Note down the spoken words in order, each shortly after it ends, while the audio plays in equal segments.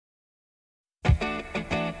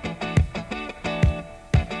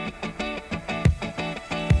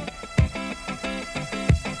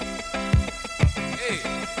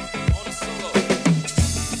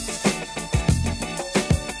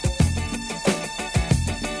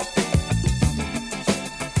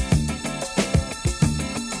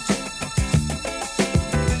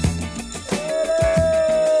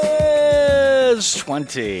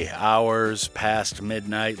20 hours past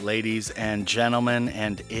midnight, ladies and gentlemen,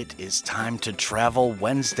 and it is time to travel.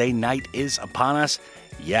 Wednesday night is upon us.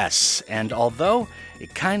 Yes, and although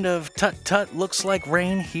it kind of tut-tut looks like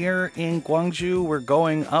rain here in Gwangju, we're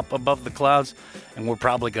going up above the clouds, and we're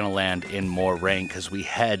probably going to land in more rain because we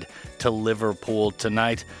head to Liverpool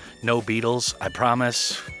tonight. No Beatles, I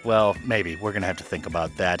promise. Well, maybe. We're going to have to think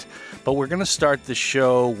about that. But we're going to start the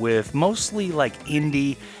show with mostly like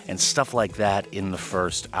indie and stuff like that in the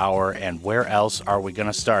first hour. And where else are we going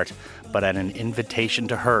to start but at an invitation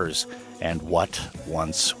to hers and what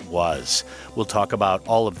once was? We'll talk about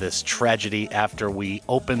all of this tragedy after we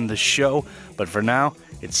open the show. But for now,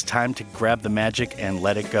 it's time to grab the magic and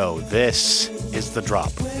let it go. This is The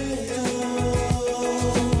Drop.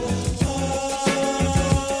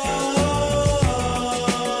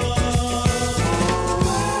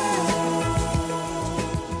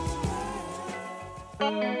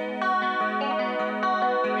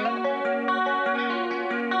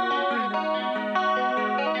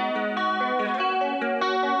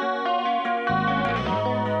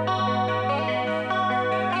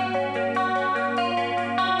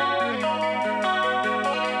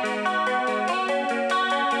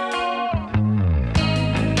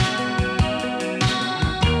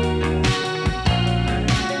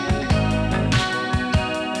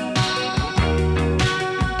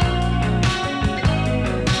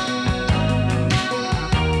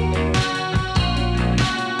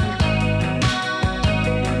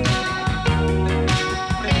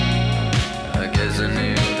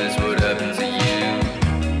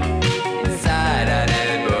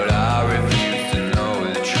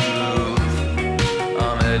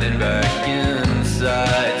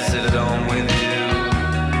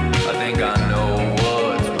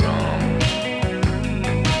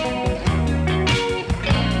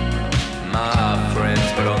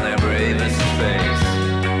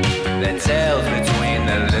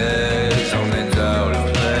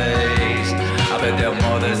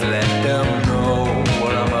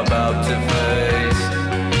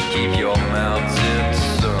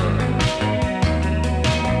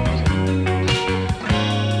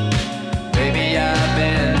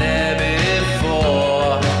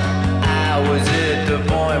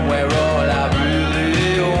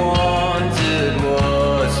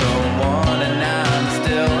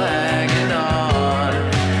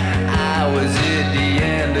 I was at the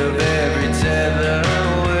end of every tether.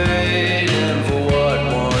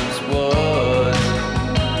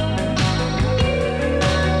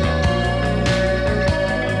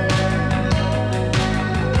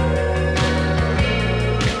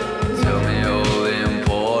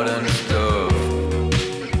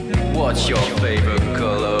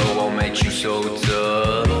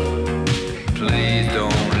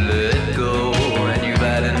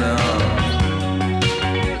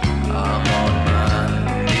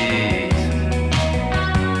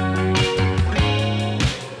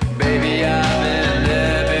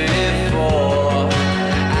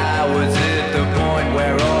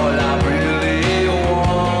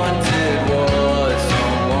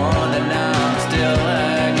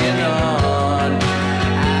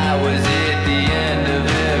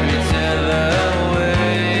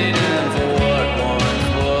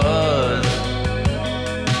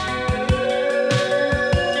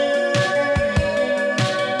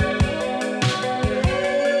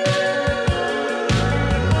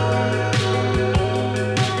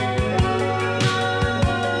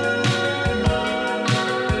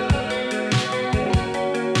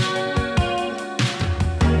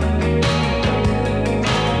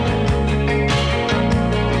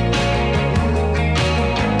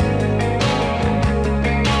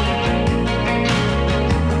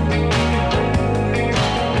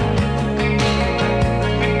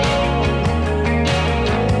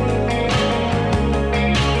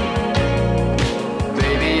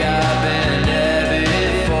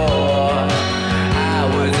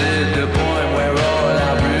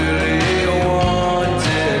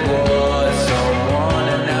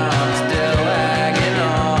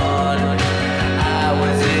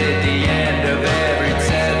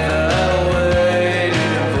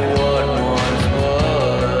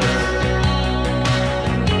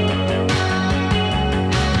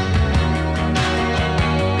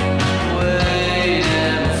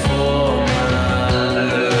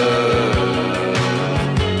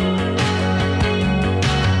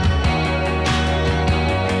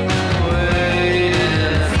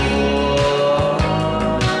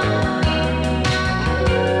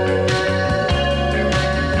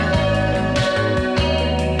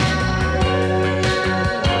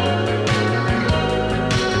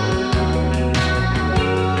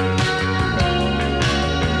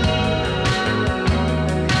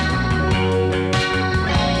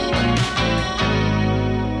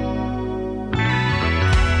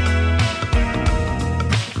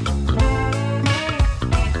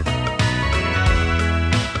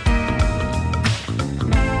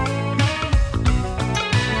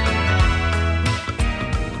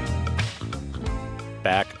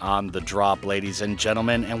 back on the drop, ladies and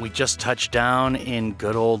gentlemen, and we just touched down in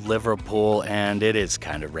good old Liverpool, and it is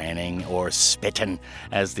kind of raining, or spittin',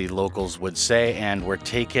 as the locals would say, and we're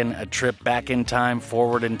taking a trip back in time,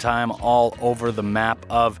 forward in time, all over the map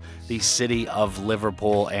of the city of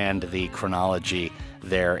Liverpool and the chronology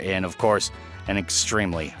therein. Of course, an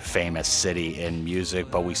extremely famous city in music,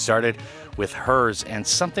 but we started with hers and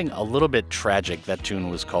something a little bit tragic. That tune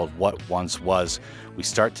was called What Once Was. We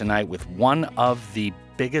start tonight with one of the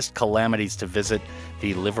biggest calamities to visit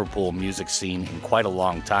the Liverpool music scene in quite a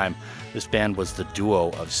long time. This band was the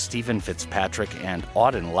duo of Stephen Fitzpatrick and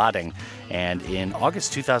Auden Ladding, and in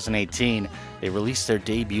August 2018, they released their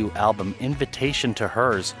debut album, Invitation to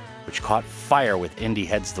Hers, which caught fire with indie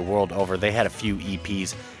heads the world over. They had a few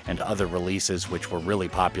EPs and other releases which were really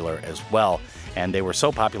popular as well. And they were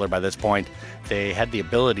so popular by this point, they had the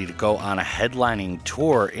ability to go on a headlining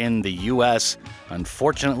tour in the U.S.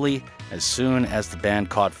 Unfortunately, as soon as the band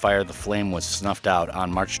caught fire, the flame was snuffed out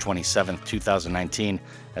on March 27, 2019,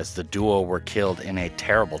 as the duo were killed in a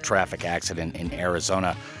terrible traffic accident in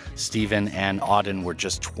Arizona. Stephen and Auden were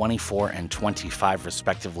just 24 and 25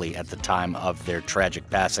 respectively at the time of their tragic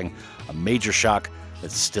passing, a major shock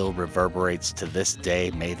that still reverberates to this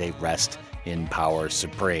day. May they rest in power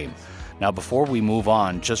supreme. Now, before we move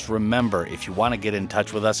on, just remember, if you want to get in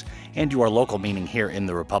touch with us and you are local, meaning here in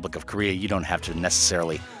the Republic of Korea, you don't have to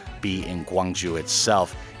necessarily be in Gwangju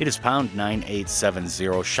itself. It is pound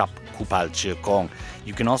 9870 shop kupal.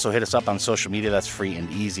 You can also hit us up on social media. That's free and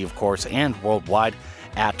easy, of course, and worldwide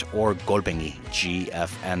at or Golbengi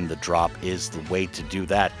GFN. The drop is the way to do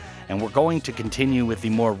that. And we're going to continue with the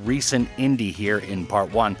more recent indie here in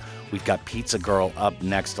part one. We've got Pizza Girl up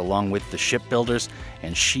next, along with the Shipbuilders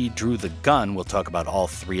and She Drew the Gun. We'll talk about all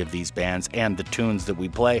three of these bands and the tunes that we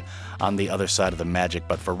play on the other side of the magic.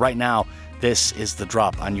 But for right now, this is The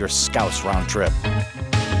Drop on your Scouse round trip.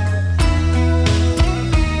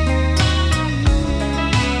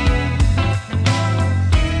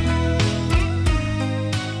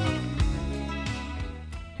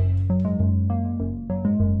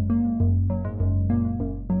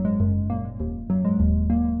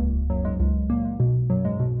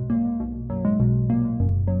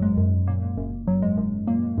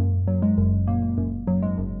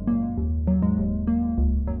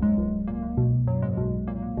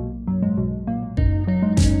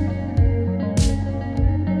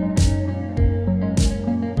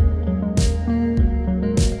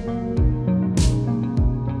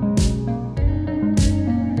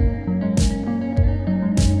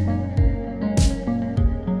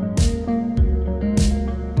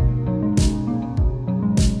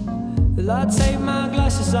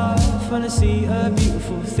 When I see a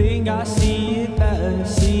beautiful thing, I see it better,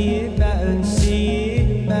 see it better, see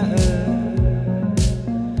it better.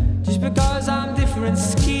 Just because I'm different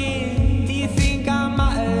skin, do you think I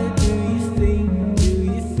matter? Do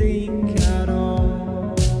you think at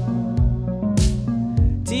all?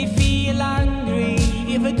 Do you feel angry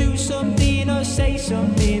if I do something or say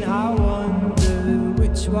something? I wonder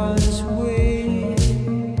which one's which.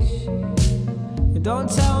 Don't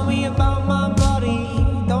tell me about my body.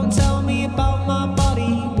 Don't tell me about my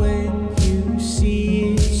body when you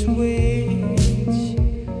see it switch.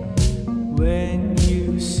 When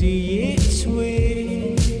you see it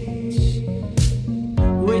switch.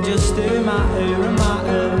 We're just a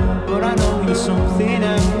matter, but I know you're something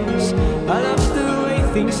else. I love the way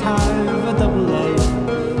things have a double A.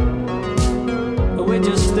 We're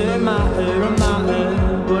just a matter,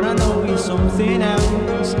 but I know you're something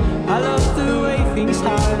else. I love the way things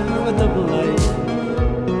have a double A.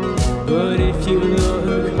 But if you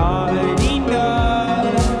look hard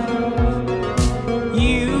enough,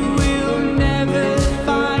 you will never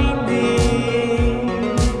find it.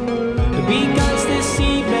 Because the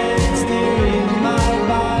seabirds, they're in my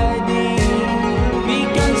body.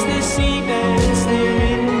 Because the seabirds, they're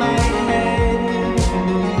in my head.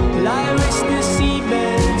 Well, I wish the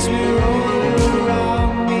seabirds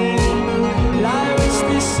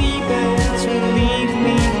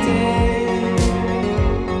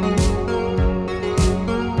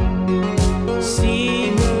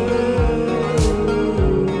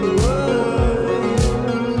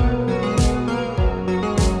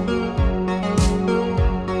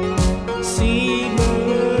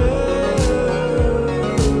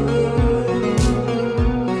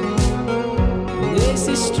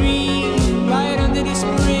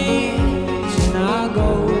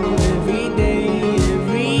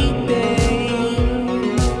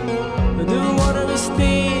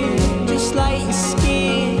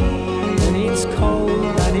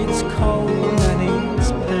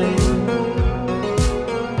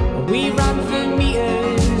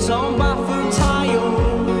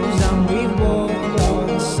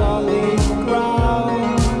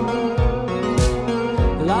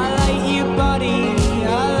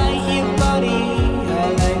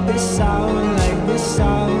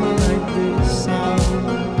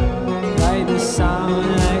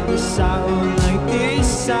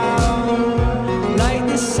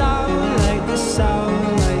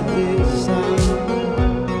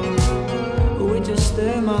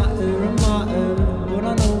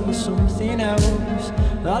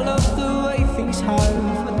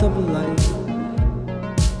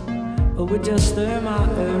you're still a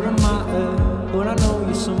matter, but I know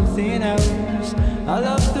you're something else. I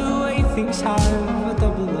love the way things have a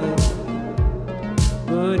double edge,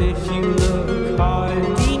 but if you look hard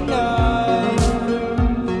enough,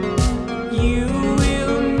 you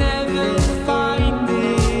will never find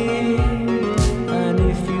it. And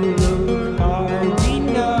if you look hard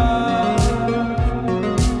enough,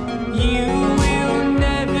 you will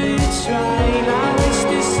never try. I wish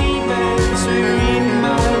the seabirds were in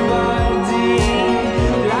my body.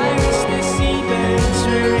 I wish the seabirds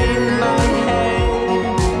were in my head.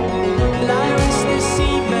 I wish the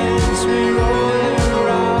seabirds were all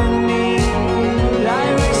around me. I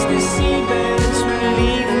wish the seabirds would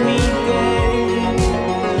leave me dead.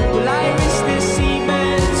 Well, I wish the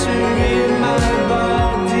seabirds were in my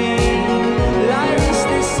body. I wish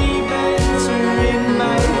the seabirds were in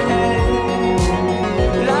my head.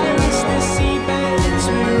 Well, I wish the seabirds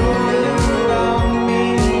were all around me.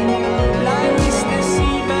 Well, I wish the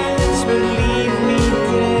seabirds would leave me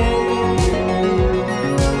dead.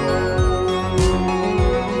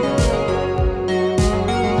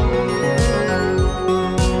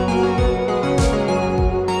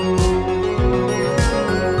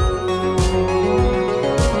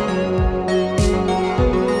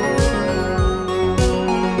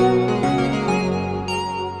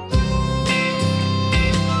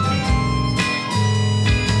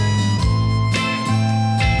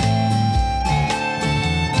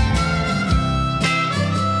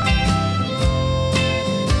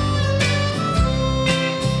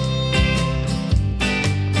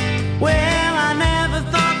 Well, I never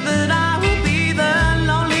thought that I would be the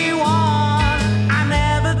lonely one. I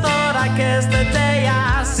never thought I'd guess the day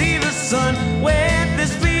I see the sun with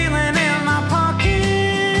this feeling in my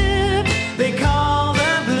pocket they call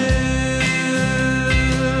the blues.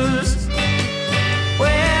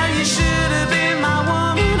 Well, you should have been my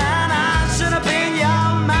woman and I should have been your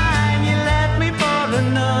man. You left me for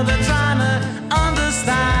another, trying to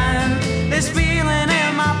understand this feeling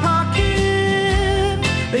in my pocket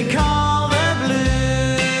they call the blues.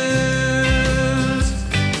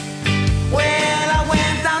 Well, I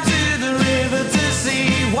went down to the river to see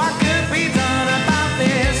what could be done about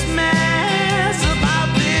this mess,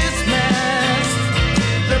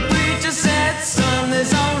 The preacher said, son,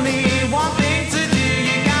 there's only one thing to do.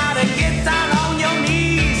 You gotta get down on your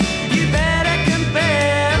knees. You better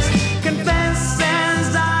confess. Confess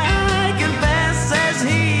as I confess, says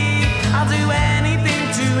he. I'll do anything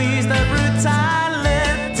to ease the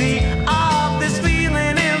brutality of this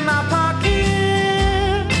feeling in my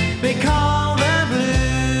pocket they call the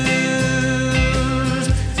blues.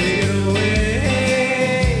 Take it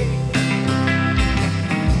away.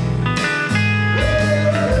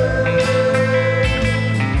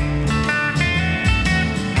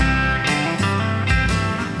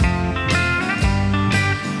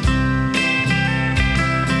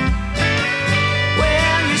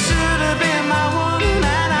 Well, you should have been my woman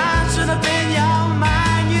and I should have been your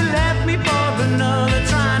man. You left me for another,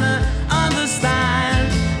 trying to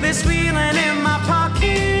understand this feeling in my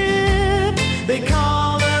pocket they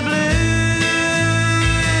call the blues.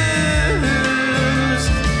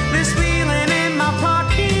 This feeling in my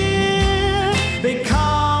pocket they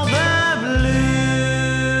call the blues.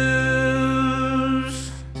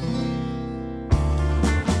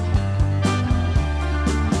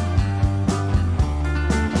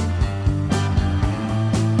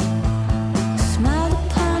 Smiled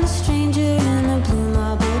upon a stranger in a blue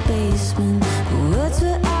marble basement. Words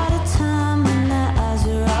were out of time and their eyes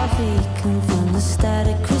were all vacant from the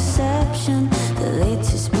static reception. The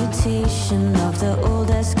latest mutation of the old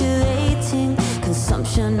escalating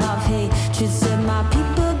consumption of hatred. Said my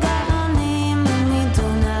people got no name and we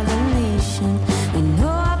don't have a nation. We know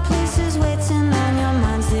our place is waiting on your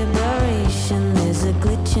mind's liberation. There's a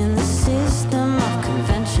glitch in the system of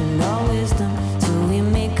conventional wisdom. So we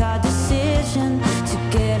make our decision to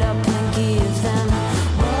get up and give them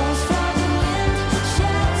walls for the wind,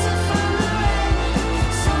 shelter from the rain,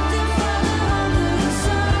 something for the hunger and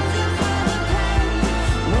something for the pain.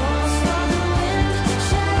 Walls for the wind,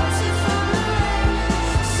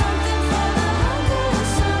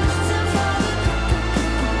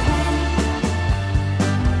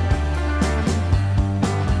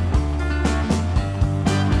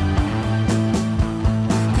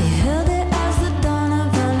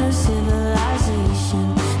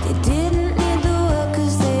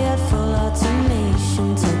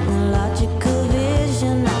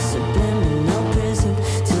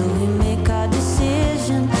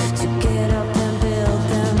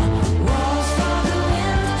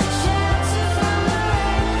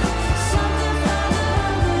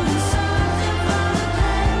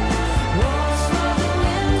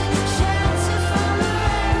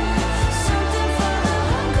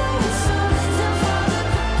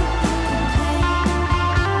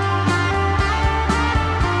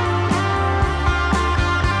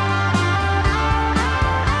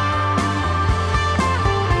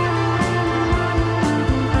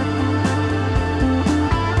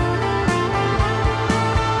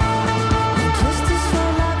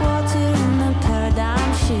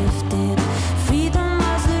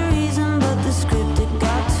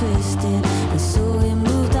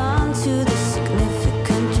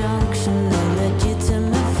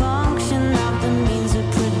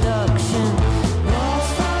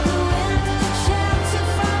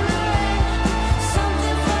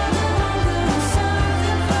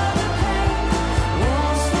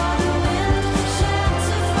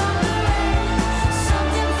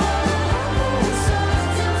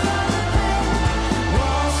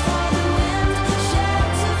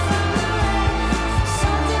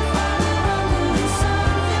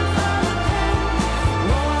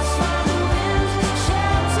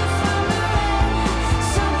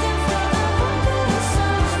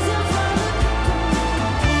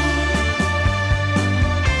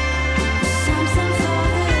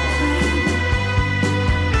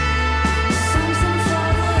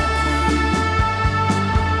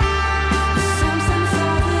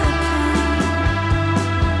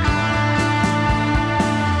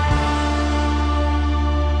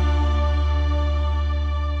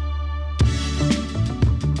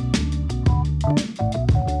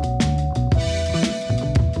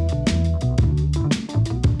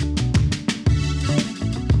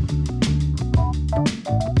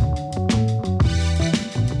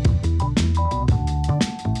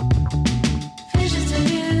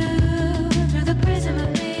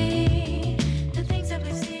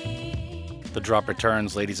 Drop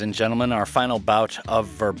returns, ladies and gentlemen, our final bout of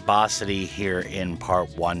verbosity here in part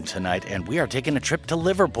one tonight, and we are taking a trip to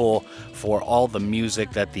Liverpool for all the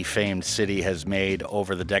music that the famed city has made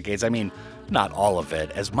over the decades. I mean, not all of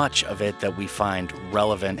it, as much of it that we find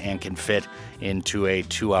relevant and can fit into a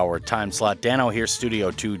 2-hour time slot. Dano here,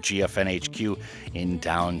 Studio 2, GFN HQ in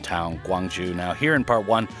downtown Gwangju. Now, here in part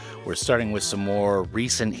one, we're starting with some more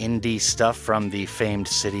recent indie stuff from the famed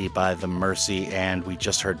city by the Mersey, and we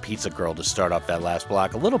just heard pizzagirl to start off that last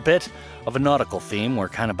block. A little bit of a nautical theme. We're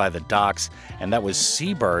kind of by the docks, and that was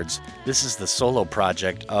Seabirds. This is the solo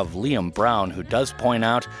project of Liam Brown, who does point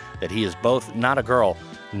out that he is both not a girl,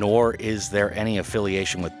 nor is there any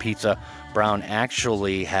affiliation with pizza. Brown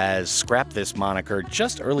actually has scrapped this moniker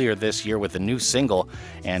just earlier this year with a new single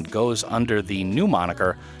and goes under the new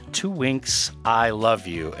moniker, 2 Winks, I Love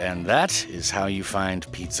You. And that is how you find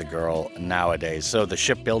Pizza Girl nowadays. So the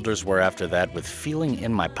Shipbuilders were after that with Feeling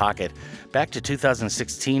in My Pocket. Back to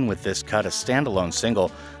 2016 with this cut, a standalone single.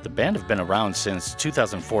 The band have been around since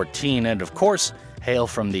 2014 and, of course, hail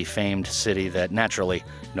from the famed city that naturally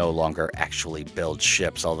no longer actually builds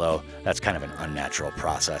ships, although that's kind of an unnatural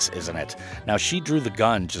process, isn't it? Now, She Drew the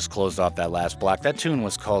Gun just closed off that last block. That tune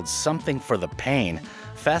was called Something for the Pain.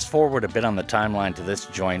 Fast forward a bit on the timeline to this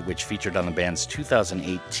joint, which featured on the band's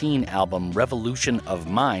 2018 album Revolution of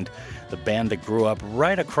Mind. The band that grew up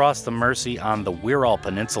right across the Mersey on the Wirral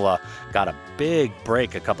Peninsula got a big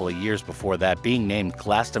break a couple of years before that, being named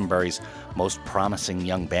Glastonbury's most promising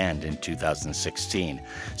young band in 2016.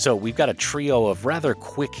 So we've got a trio of rather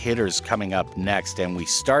quick hitters coming up next, and we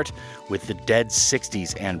start with the Dead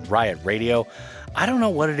 60s and Riot Radio. I don't know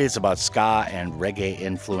what it is about ska and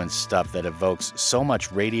reggae-influenced stuff that evokes so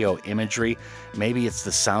much radio imagery. Maybe it's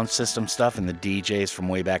the sound system stuff and the DJs from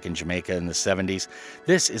way back in Jamaica in the 70s.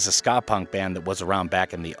 This is a ska punk band that was around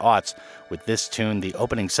back in the aughts, with this tune the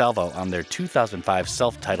opening salvo on their 2005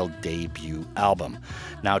 self-titled debut album.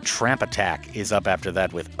 Now, Tramp Attack is up after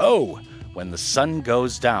that with Oh! When the Sun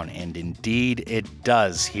Goes Down, and indeed it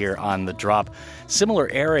does here on the drop. Similar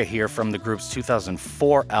era here from the group's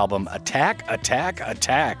 2004 album Attack, Attack,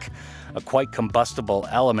 Attack. A quite combustible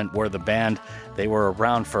element where the band, they were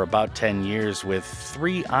around for about 10 years with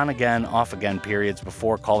 3 on-again, off-again periods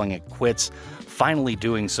before calling it quits, finally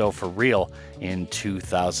doing so for real in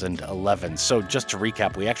 2011. So just to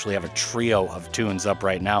recap, we actually have a trio of tunes up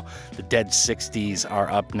right now. The Dead 60s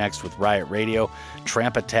are up next with Riot Radio.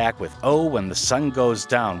 Tramp Attack with Oh, When the Sun Goes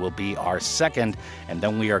Down will be our second, and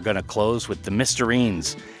then we are going to close with the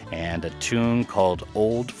Mysterines and a tune called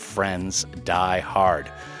Old Friends Die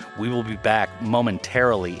Hard. We will be back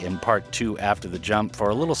momentarily in part 2 after the jump for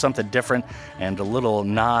a little something different and a little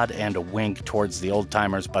nod and a wink towards the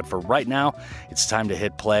old-timers. But for right now, it's time to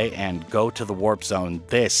hit play and go to the warp zone.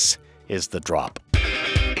 This is The Drop.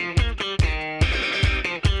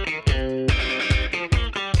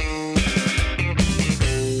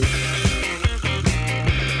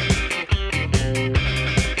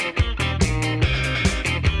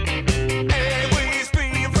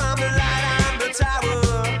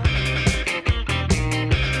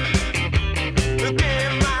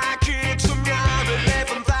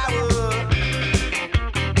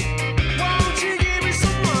 Won't you give me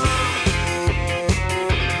some more?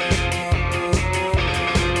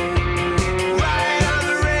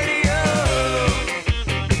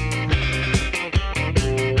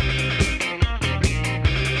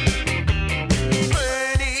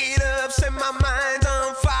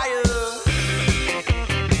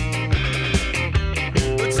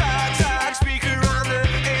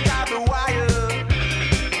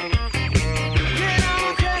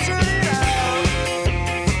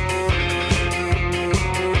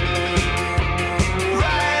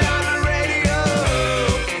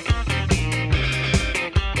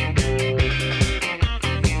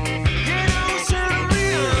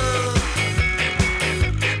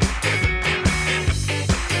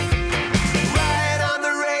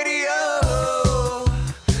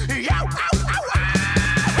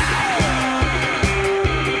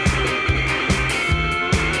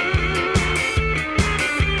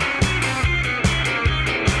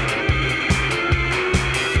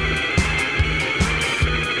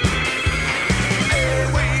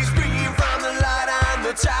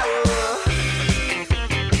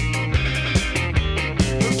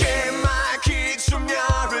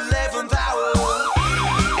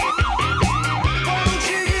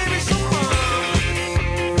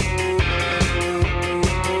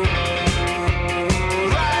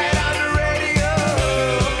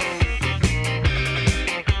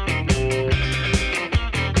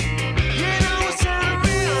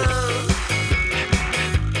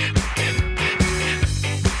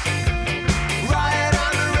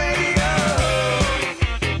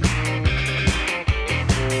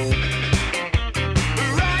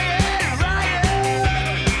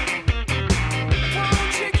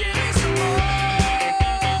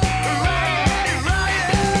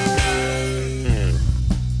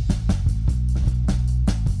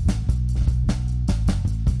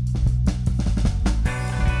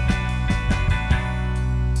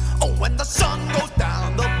 the sun goes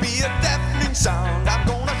down, there'll be a deafening sound. I'm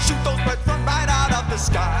gonna shoot those birds from right out of the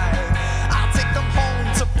sky. I'll take them home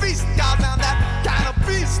to feast, cause I'm that kind of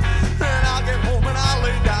beast. Then I'll get home and I'll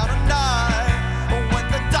lay down and die. When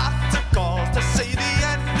the doctor calls to say the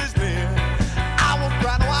end is near, I won't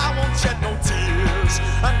cry, no, I won't shed no tears.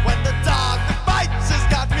 And when the dog that bites has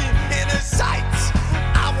got me in his sights,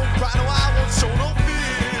 I won't cry, no, I won't show no fear.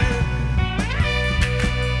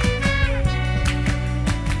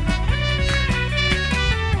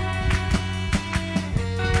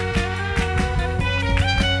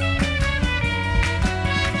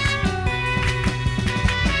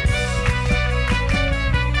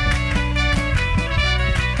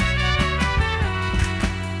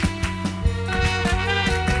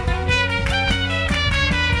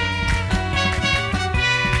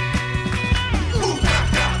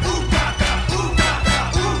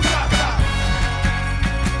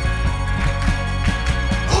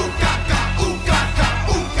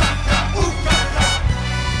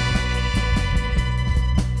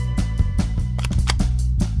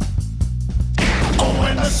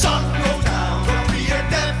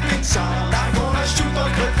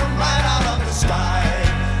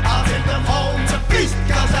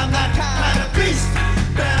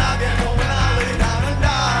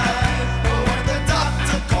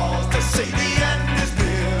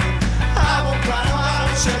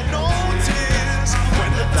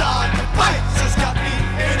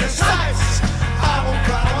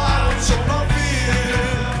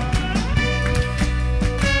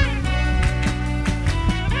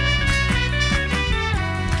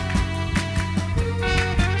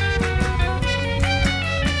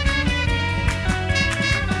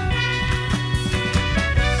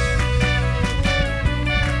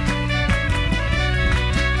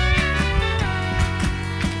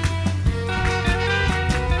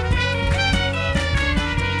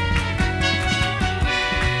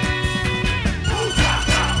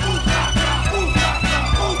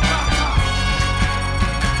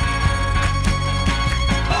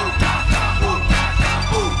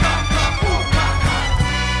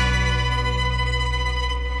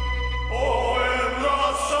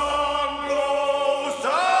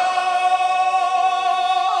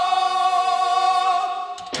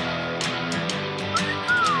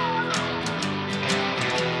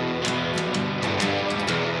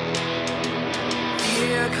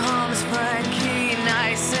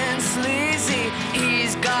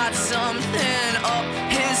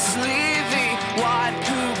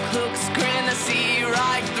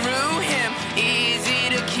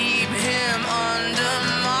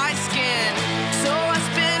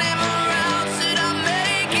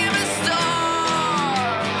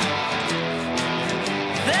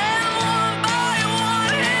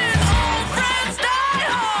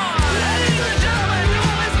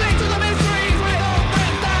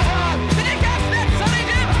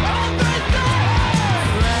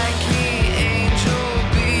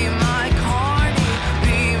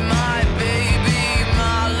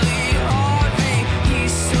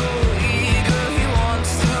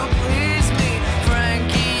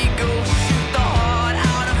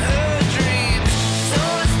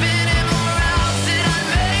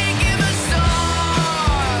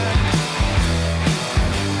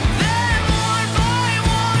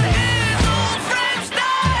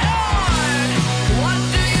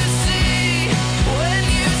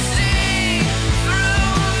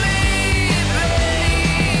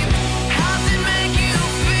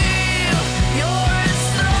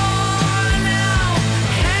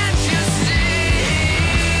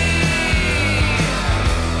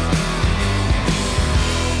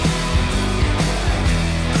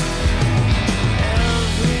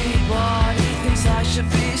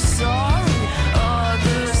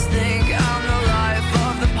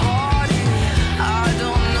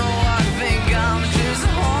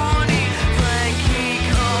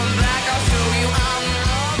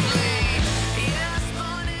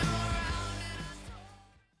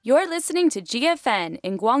 You're listening to GFN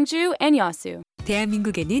in Gwangju and Yeosu.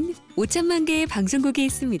 대한민국에는 5천만 개의 방송국이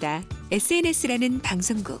있습니다. SNS라는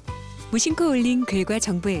방송국. 무심코 올린 글과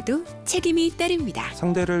정보에도 책임이 따릅니다.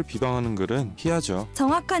 상대를 비방하는 글은 피하죠.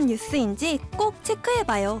 정확한 뉴스인지 꼭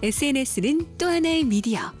체크해봐요. SNS는 또 하나의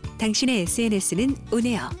미디어. 당신의 SNS는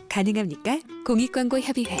온에어 가능합니까?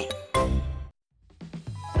 공익광고협의회.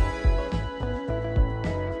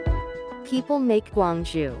 People make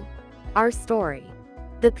Gwangju. Our story.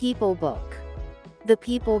 The People Book. The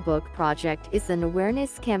People Book Project is an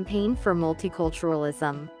awareness campaign for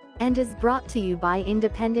multiculturalism and is brought to you by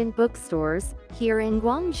independent bookstores here in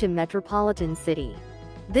Gwangju Metropolitan City.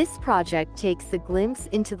 This project takes a glimpse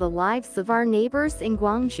into the lives of our neighbors in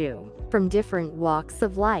Gwangju, from different walks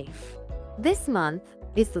of life. This month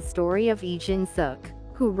is the story of Lee Jin-suk,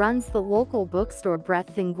 who runs the local bookstore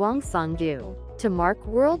Breath in Gwangsongdo, to mark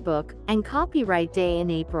World Book and Copyright Day in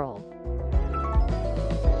April.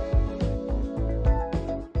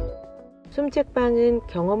 숨책방은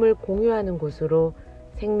경험을 공유하는 곳으로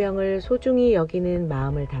생명을 소중히 여기는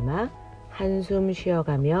마음을 담아 한숨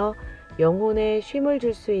쉬어가며 영혼에 쉼을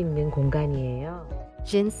줄 수 있는 공간이에요.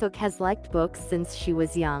 Jin-suk has liked books since she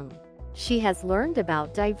was young. She has learned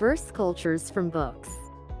about diverse cultures from books.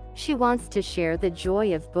 She wants to share the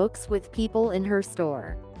joy of books with people in her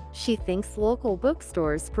store. She thinks local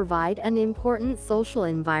bookstores provide an important social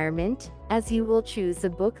environment, as you will choose a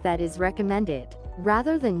book that is recommended,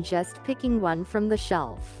 rather than just picking one from the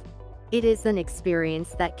shelf. It is an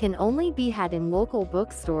experience that can only be had in local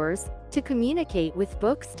bookstores, to communicate with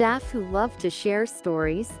book staff who love to share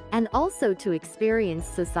stories, and also to experience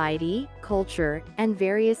society, culture, and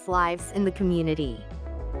various lives in the community.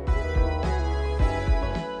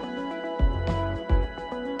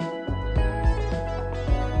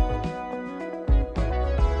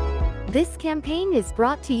 This campaign is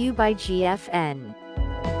brought to you by GFN.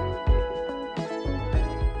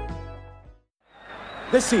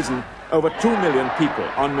 This season, over 2 million people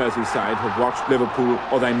on Merseyside have watched Liverpool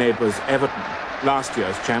or their neighbours Everton, last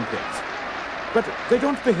year's champions. But they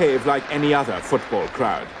don't behave like any other football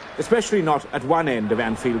crowd, especially not at one end of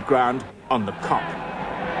Anfield Ground, on the Kop.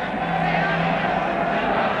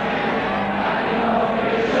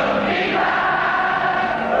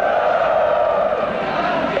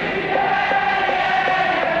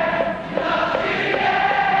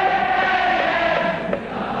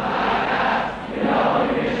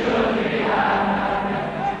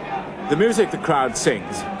 The music the crowd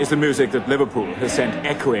sings is the music that Liverpool has sent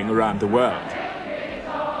echoing around the world.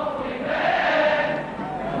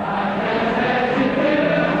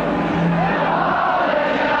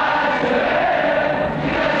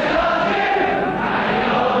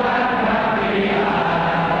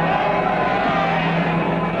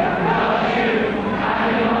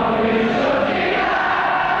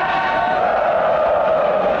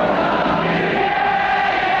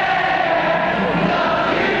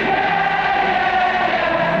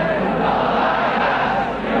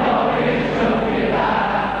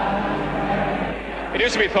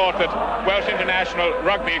 Thought that Welsh international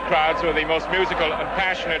rugby crowds were the most musical and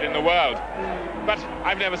passionate in the world. But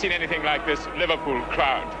I've never seen anything like this Liverpool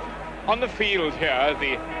crowd. On the field here,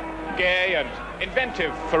 the gay and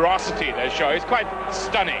inventive ferocity they show is quite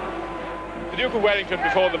stunning. The Duke of Wellington,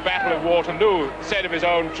 before the Battle of Waterloo, said of his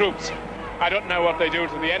own troops, "I don't know what they do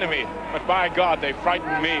to the enemy, but by God, they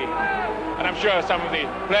frighten me." And I'm sure some of the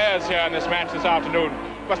players here in this match this afternoon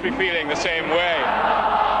must be feeling the same way.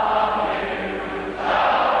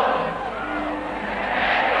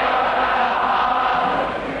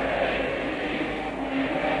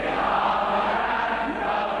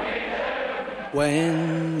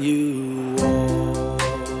 When you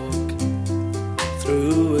walk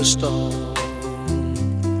through a storm,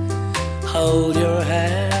 hold your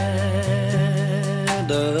head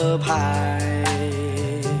up high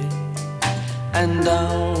and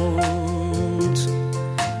don't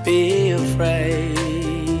be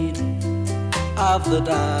afraid of the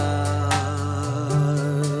dark.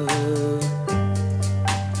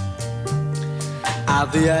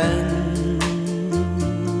 At the end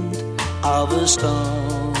of a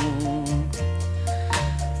storm,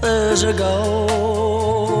 there's a golden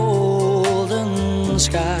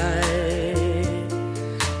sky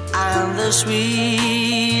and the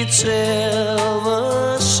sweet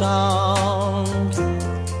silver song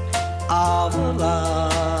of love.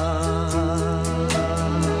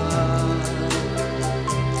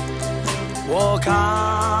 Walk on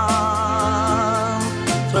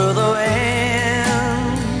through the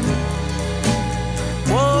wind,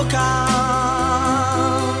 walk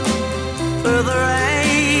on through the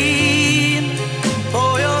rain,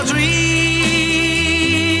 for your dreams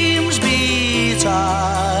be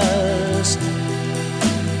tossed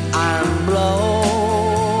and blown.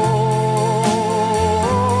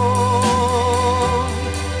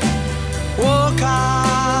 Walk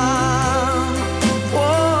on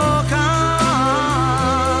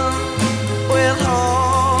with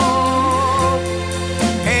hope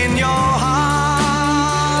in your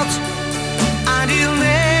heart, and you'll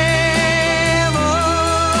never walk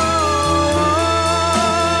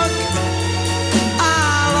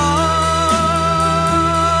alone.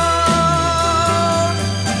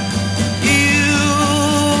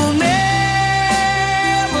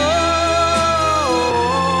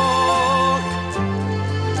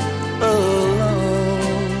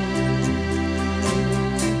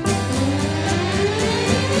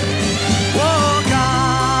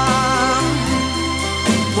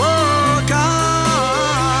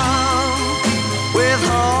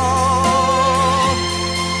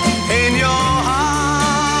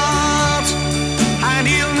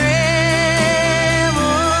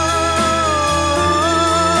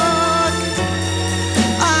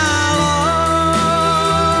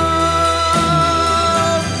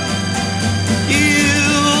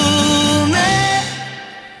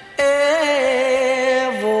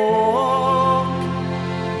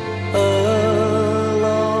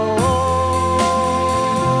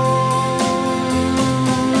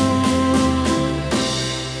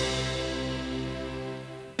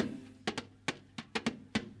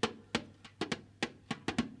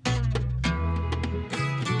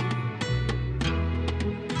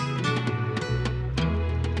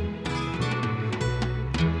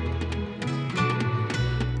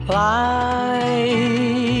 Life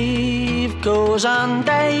goes on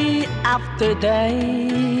day after day.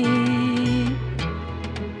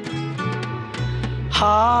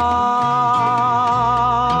 Hearts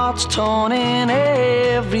torn in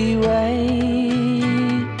every way.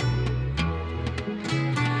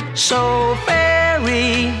 So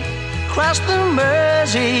ferry cross the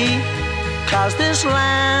Mersey, 'cause this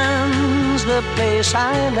land's the place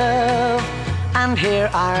I love, and here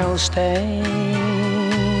I'll stay.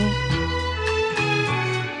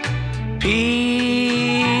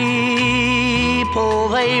 People,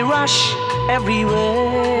 they rush everywhere,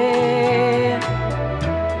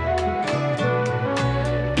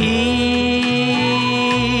 each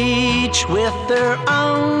with their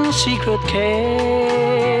own secret care.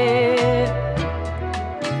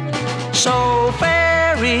 So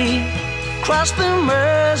ferry cross the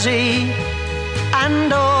Mersey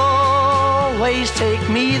and always take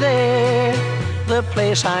me there, the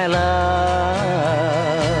place I love.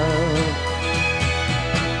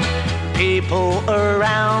 People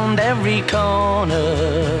around every corner,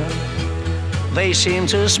 they seem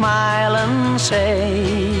to smile and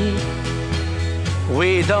say,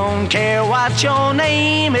 we don't care what your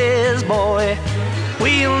name is, boy,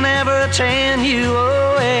 we'll never turn you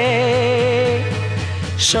away.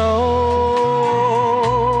 So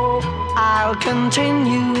I'll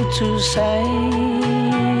continue to say,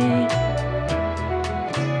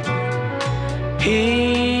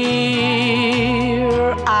 here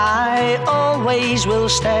I always will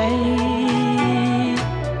stay.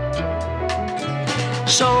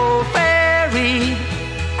 So ferry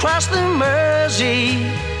cross the Mersey,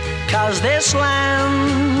 'cause this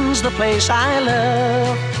land's the place I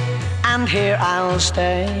love, and here I'll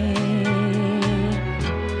stay,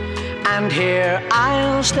 and here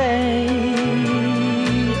I'll stay,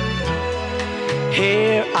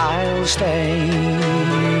 here I'll stay.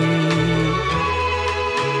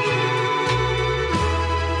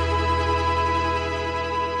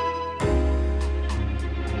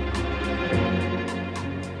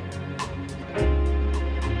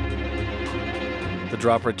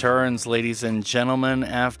 Drop returns, ladies and gentlemen,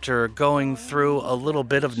 after going through a little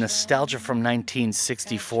bit of nostalgia from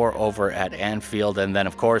 1964 over at Anfield, and then,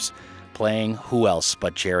 of course, playing who else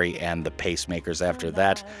but Gerry and the Pacemakers after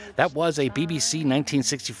that. That was a BBC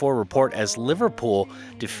 1964 report as Liverpool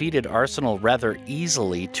defeated Arsenal rather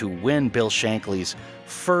easily to win Bill Shankly's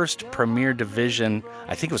first Premier Division.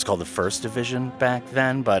 I think it was called the First Division back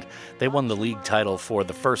then, but they won the league title for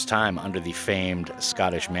the first time under the famed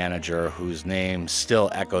Scottish manager whose name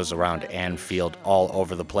still echoes around Anfield all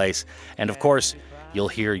over the place. And of course, you'll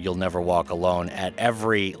hear You'll Never Walk Alone at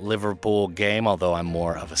every Liverpool game, although I'm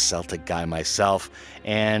more of a Celtic guy myself.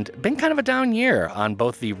 And been kind of a down year on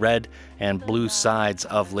both the red and blue sides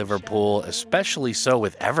of Liverpool, especially so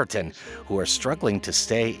with Everton, who are struggling to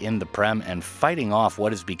stay in the Prem and fighting off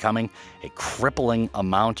what is becoming a crippling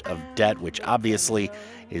amount of debt, which obviously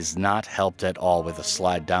is not helped at all with a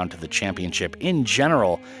slide down to the Championship in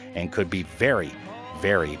general, and could be very,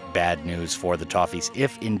 very bad news for the Toffees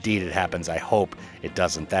if indeed it happens. I hope it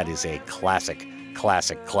doesn't. That is a classic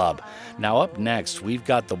club. Now up next, we've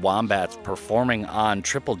got the Wombats performing on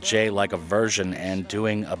Triple J Like a Version and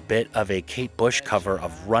doing a bit of a Kate Bush cover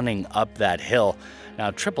of Running Up That Hill. Now,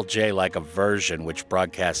 Triple J Like a Version, which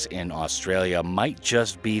broadcasts in Australia, might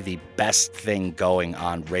just be the best thing going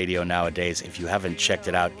on radio nowadays. If you haven't checked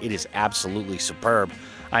it out, it is absolutely superb.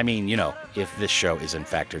 I mean, you know, if this show isn't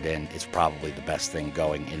factored in, it's probably the best thing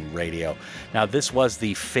going in radio. Now, this was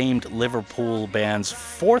the famed Liverpool band's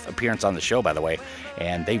fourth appearance on the show, by the way,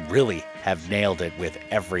 and they really have nailed it with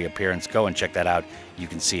every appearance. Go and check that out. You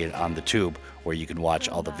can see it on the tube where you can watch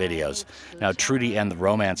all the videos. Now, Trudy and The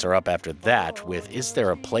Romance are up after that with Is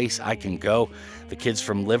There a Place I Can Go? The kids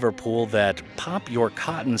from Liverpool that pop your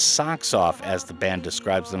cotton socks off, as the band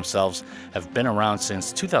describes themselves, have been around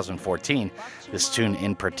since 2014. This tune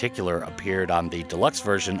in particular appeared on the deluxe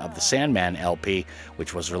version of the Sandman LP,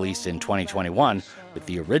 which was released in 2021, with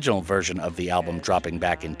the original version of the album dropping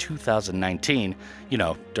back in 2019, you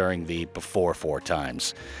know, during the before four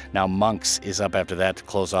times. Now, Monks is up after that to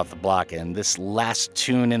close off the block, and this last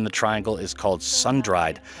tune in the triangle is called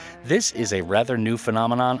Sundried. This is a rather new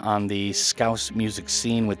phenomenon on the Scouse music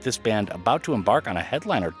scene, with this band about to embark on a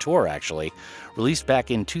headliner tour, actually. Released back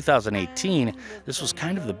in 2018, this was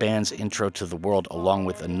kind of the band's intro to the world, along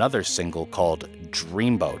with another single called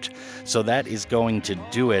Dreamboat. So that is going to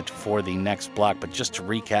do it for the next block. But just to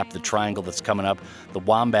recap the triangle that's coming up, the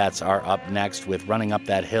Wombats are up next with Running Up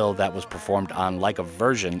That Hill. That was performed on Like a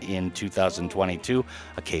Virgin in 2022,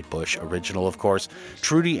 a Kate Bush original, of course.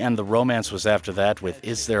 Trudy and The Romance was after that with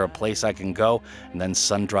Is There a Place I Can Go? And then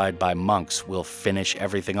Sundried by Monks will finish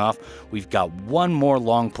everything off. We've got one more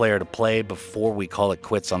long player to play before we call it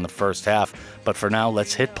quits on the first half. But for now,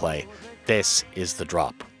 let's hit play. This is The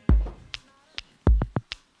Drop.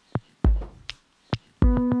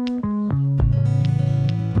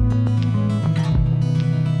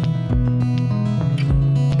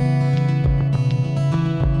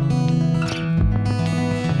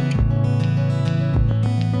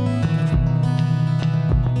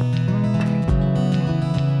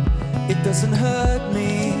 It doesn't hurt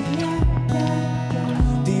me.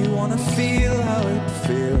 Do you wanna feel how it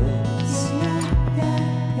feels?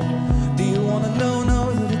 Do you wanna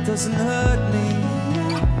know that it doesn't hurt me?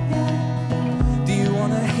 Do you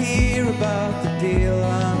wanna hear about the deal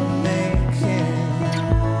I'm making?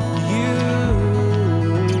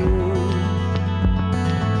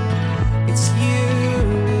 It's you,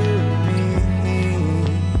 me.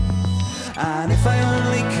 And if I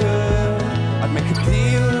only could, I'd make a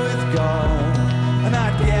deal with God, and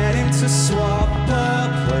I'd get him to swap our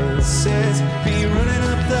places. Be running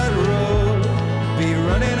up that road, be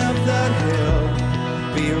running up that hill,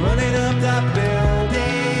 be running up that building.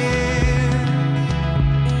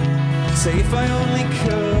 Say if I only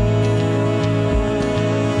could.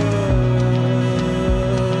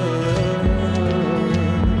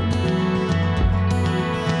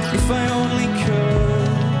 If I only could.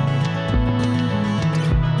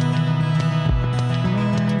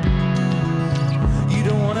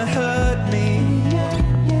 Hurt me,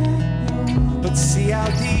 but see how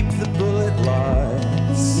deep the bullet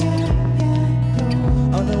lies.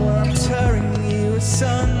 I know where I'm tearing you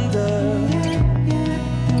asunder.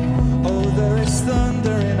 Oh, there is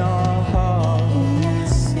thunder in our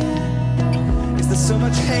hearts. Is there so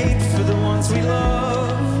much hate for the ones we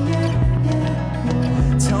love?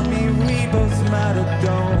 Tell me we both matter,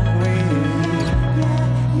 don't we?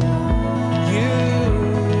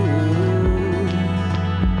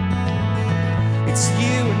 It's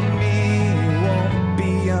you and me, won't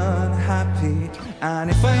be unhappy. And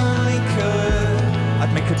if I only could,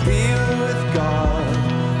 I'd make a deal with God,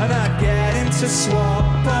 and I'd get him to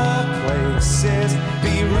swap our places.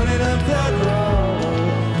 Be running up that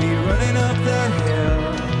road, be running up that hill,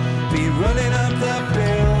 be running up that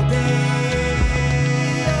building.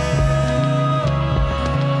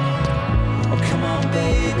 Oh, come on,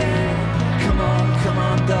 baby, come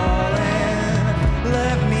on, darling.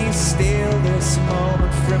 Let me steal this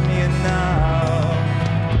moment from you now.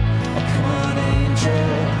 Oh, come on,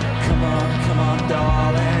 angel, come on,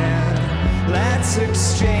 darling. Let's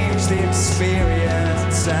exchange the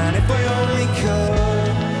experience. And if I only could,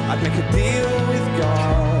 I'd make a deal with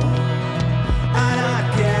God, and I'd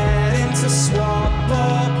get him to swap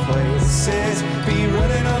our places. Be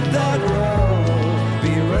running up that road,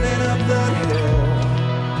 be running up that hill,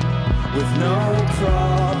 with no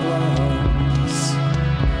problem.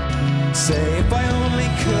 Say if I only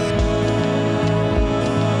could.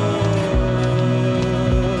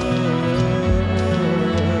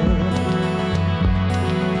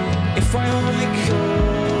 If I only could.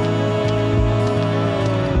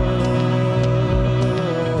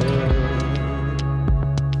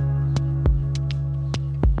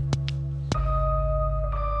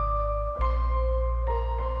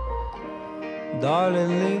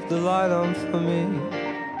 Darling, leave the light on for me.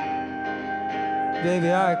 Baby,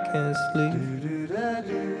 I can't sleep.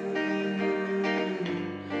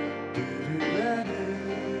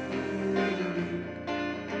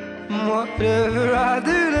 Whatever I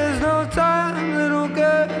do, there's no time, little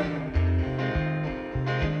girl.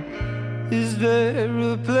 Is there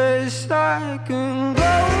a place I can go?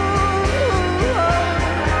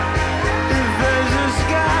 If there's a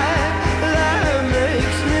sky that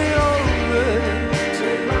makes me over.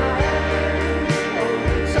 Take my hand, hold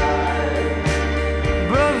it tight.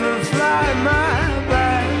 Brother, fly my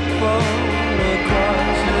backbone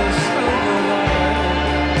across the silver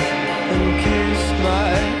line and kiss my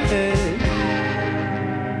head.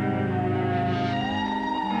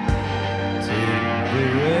 Take the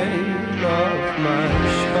weight off my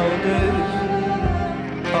shoulders,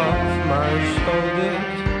 off my shoulders.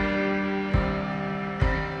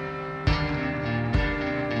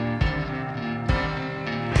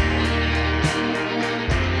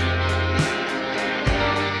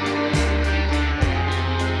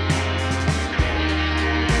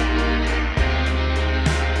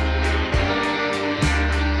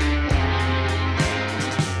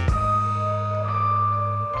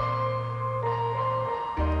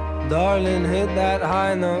 Darling, hit that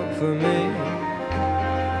high note for me.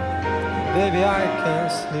 Baby, I can't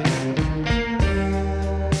sleep.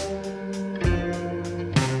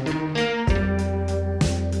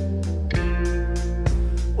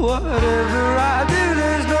 Whatever I do,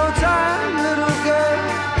 there's no time, little girl.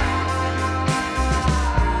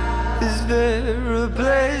 Is there a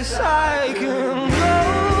place I can go?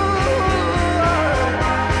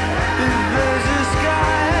 If there's a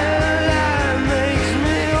sky that makes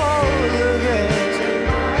me whole again.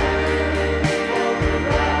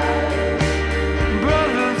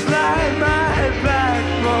 Brother, fly my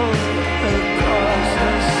backbone across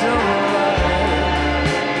the summer line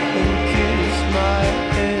and kiss my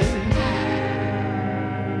head.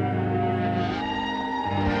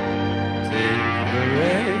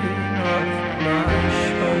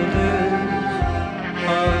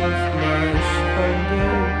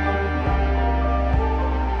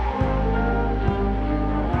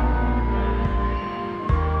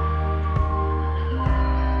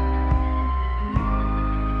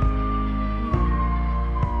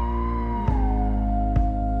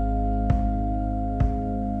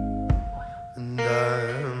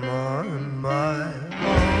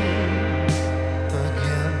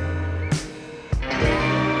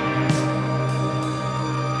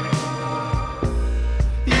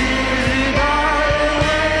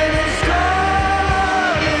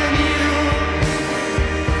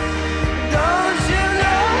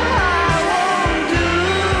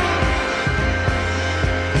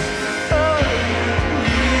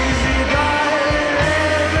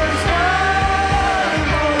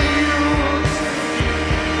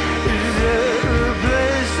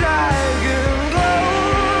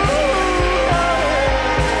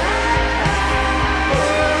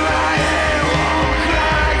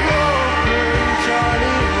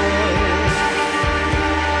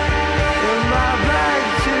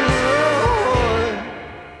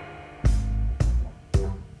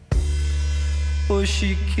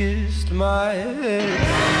 She kissed my head.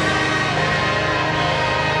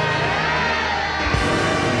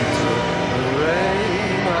 Took the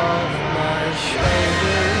rain off my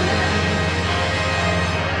shoulders,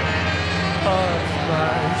 off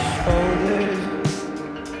my shoulders.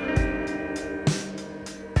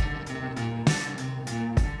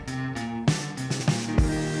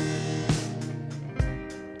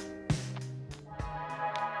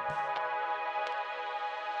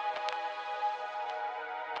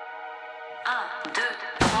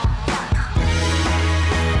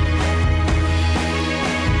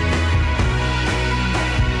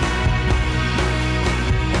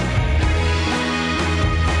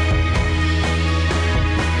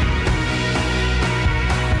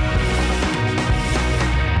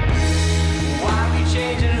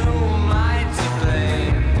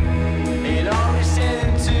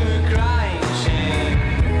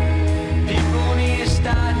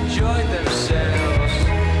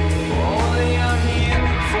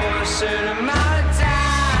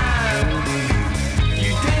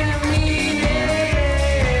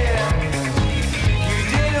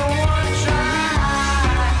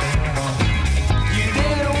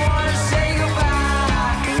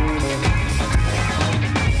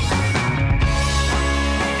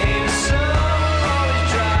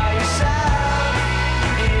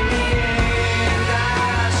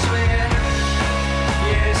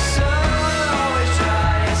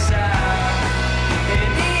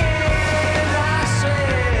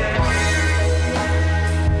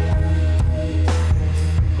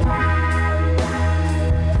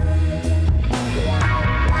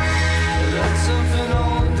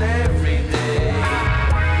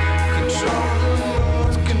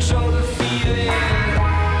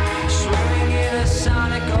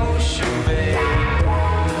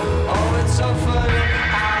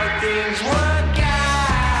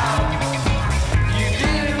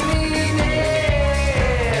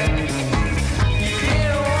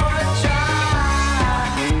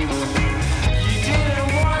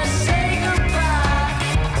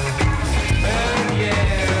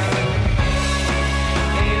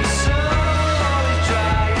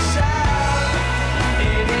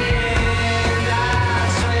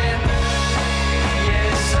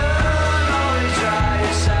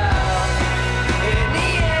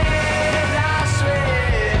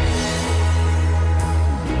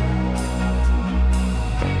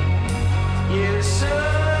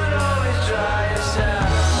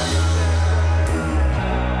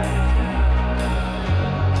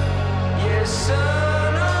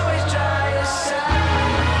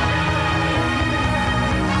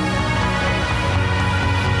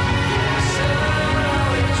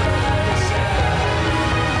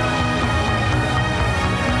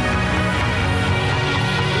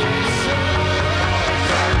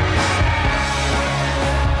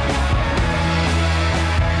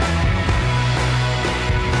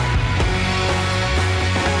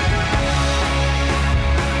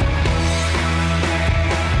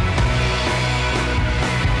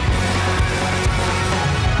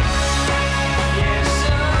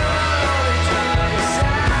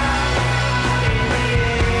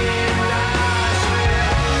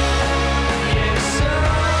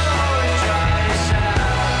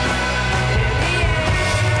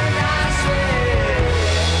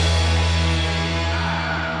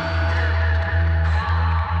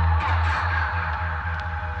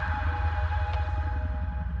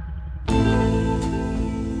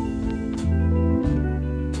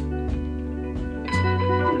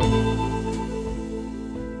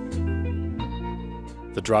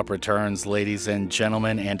 The drop returns, ladies and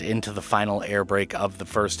gentlemen, and into the final air break of the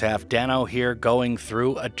first half. Dano here going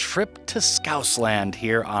through a trip to Scousland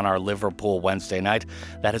here on our Liverpool Wednesday night.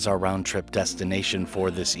 That is our round trip destination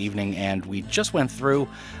for this evening, and we just went through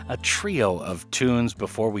a trio of tunes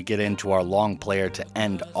before we get into our long player to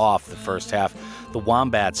end off the first half. The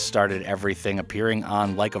Wombats started everything, appearing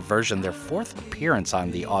on Like a Version, their fourth appearance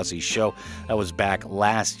on the Aussie show. That was back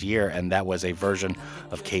last year, and that was a version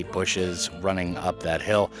of Kate Bush's Running Up That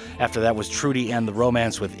Hill. After that was Trudy and The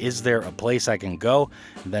Romance with Is There a Place I Can Go?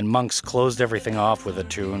 And then Monks closed everything off with a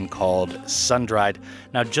tune called Sundried.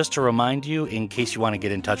 Now, just to remind you, in case you want to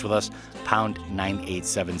get in touch with us, pound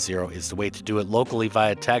 9870 is the way to do it locally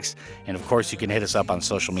via text. And of course, you can hit us up on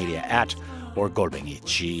social media at or Golbingy,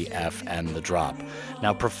 GFN The Drop.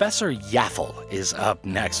 Now, Professor Yaffle is up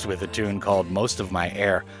next with a tune called Most of My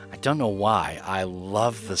Air. I don't know why. I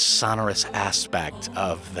love the sonorous aspect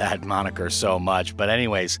of that moniker so much. But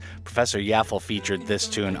anyways, Professor Yaffle featured this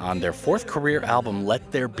tune on their fourth career album,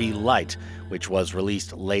 Let There Be Light, which was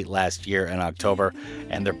released late last year in October.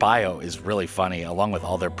 And their bio is really funny, along with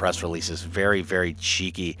all their press releases. Very, very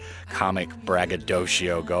cheeky comic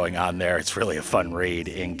braggadocio going on there. It's really a fun read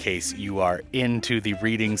in case you are into the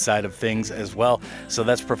reading side of things as well. So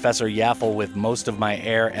that's Professor Yaffle with Most of My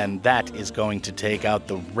Air, and that is going to take out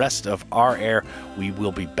the rest of our air. We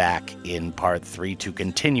will be back in part 3 to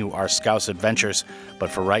continue our Scouse adventures. But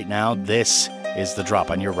for right now, this is The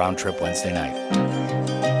Drop on your round trip Wednesday night.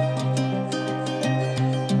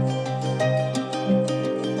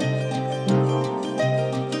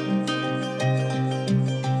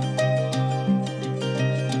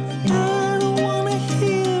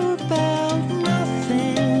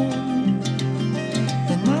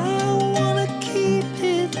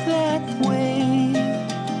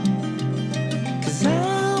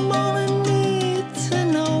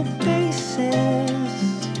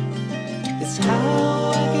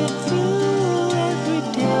 How I get through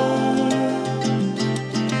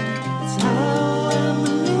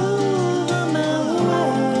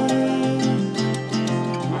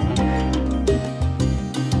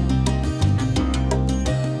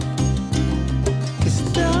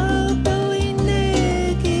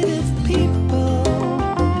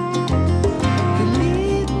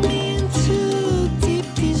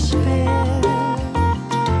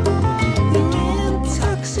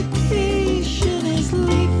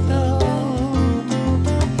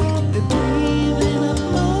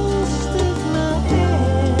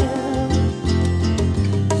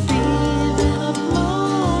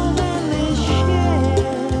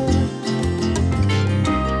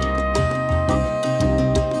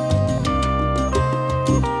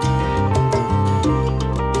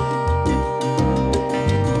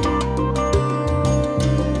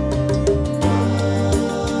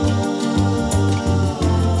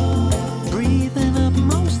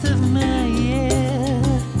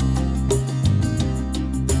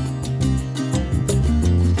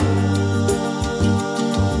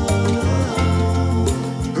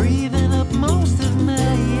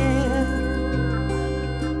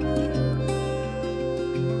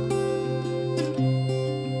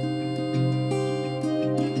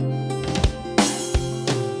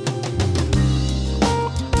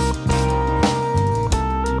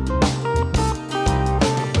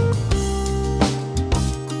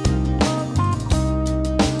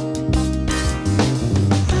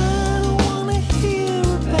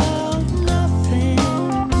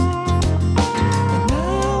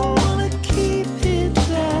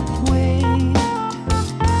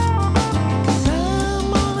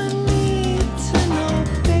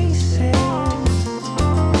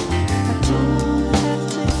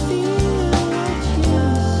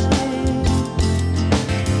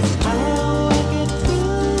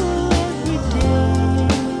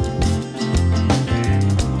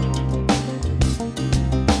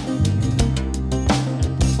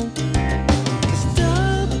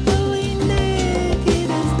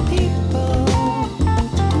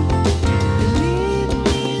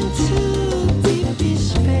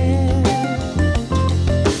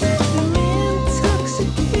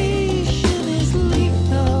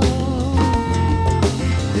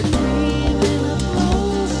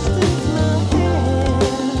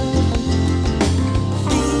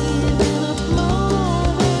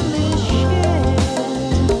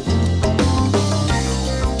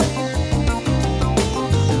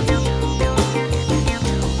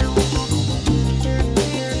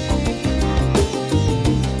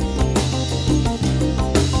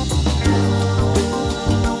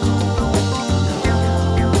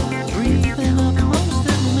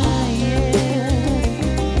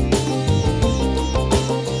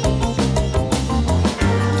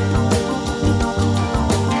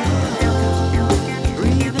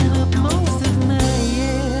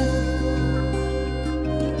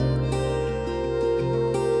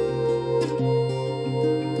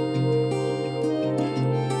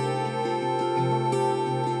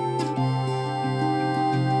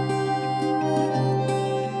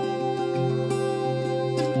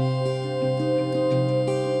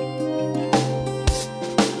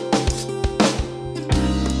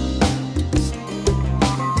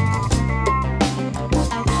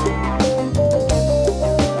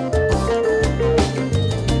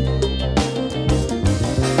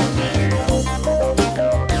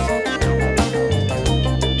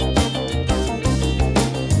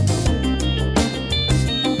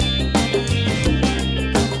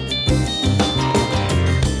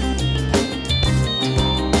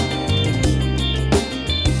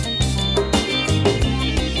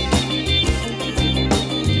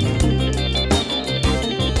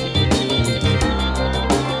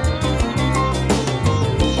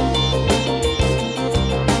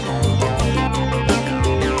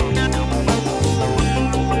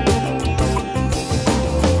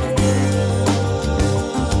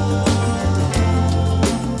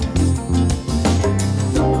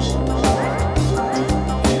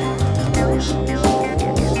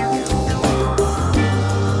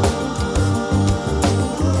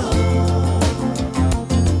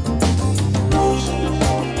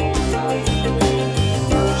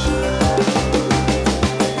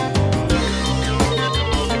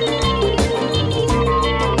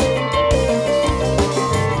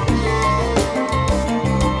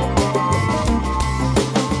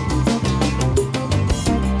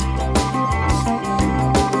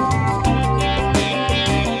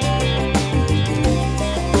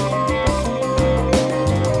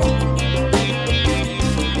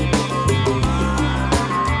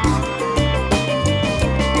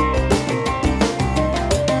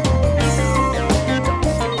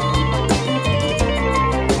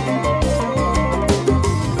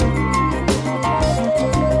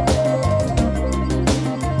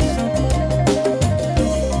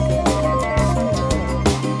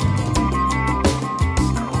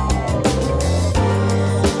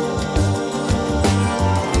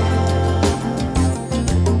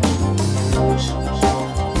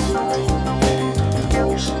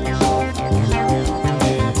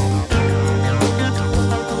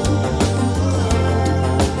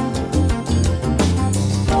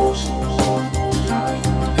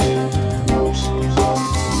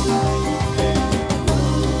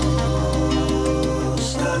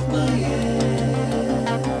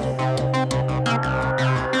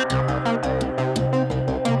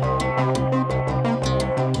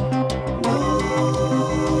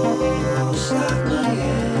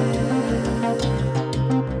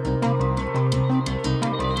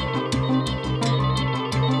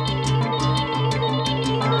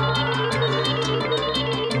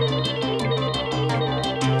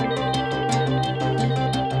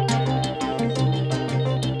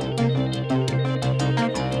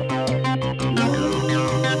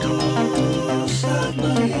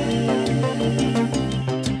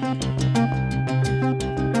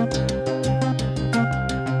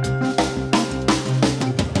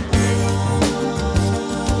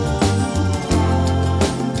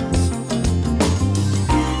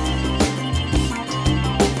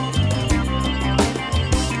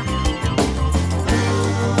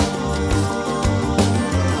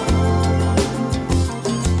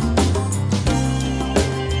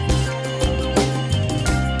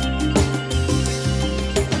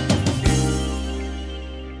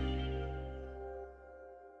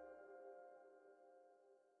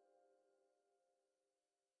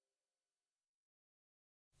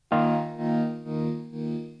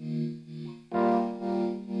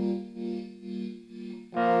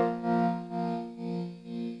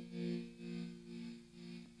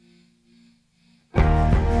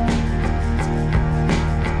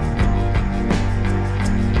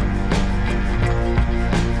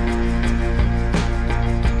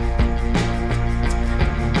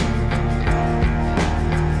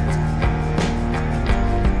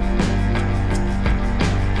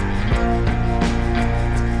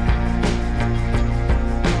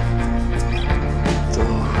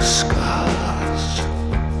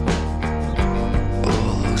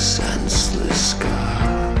senseless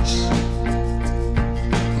scars.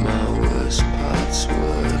 My worst parts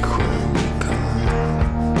work when you're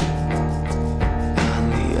gone, and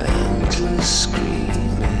the endless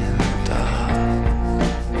screaming dark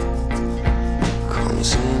comes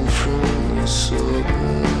in from the suburbs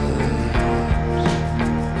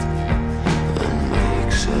and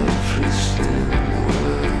makes everything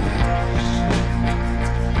worse.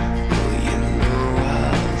 Well, you know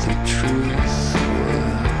how the truth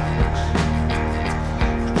works,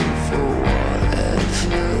 and for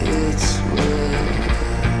whatever it's worth,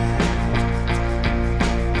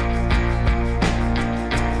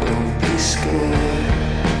 don't be scared,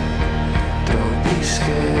 don't be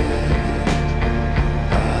scared.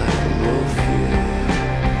 I love you,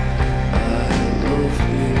 I love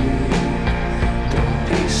you. Don't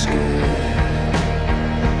be scared,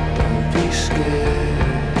 don't be scared.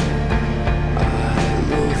 I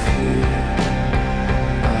love you,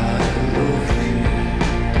 I love you.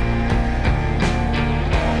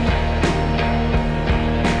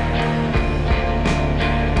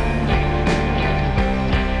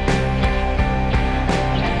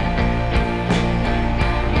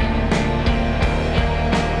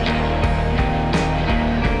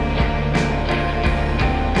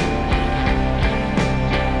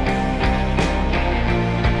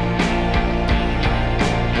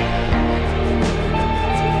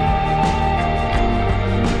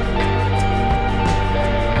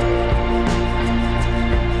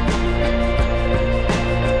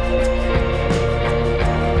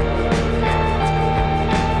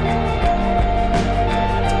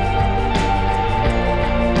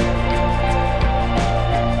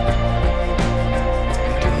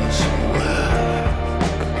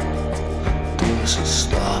 Doesn't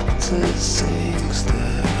stop the things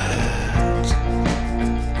that hurt.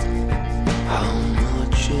 How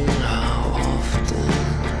much and how often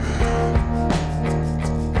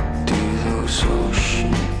do those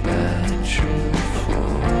ocean bedroom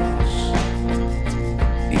floors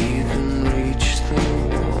even reach the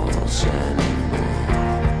walls anymore?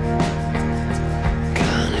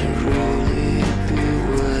 Can it really be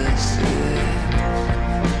worth it?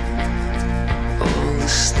 All the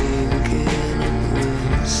stinking and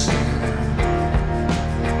wincing.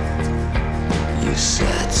 You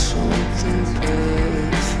said something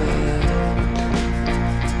perfect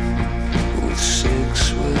with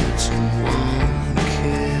 6 words and 1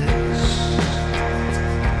 kiss.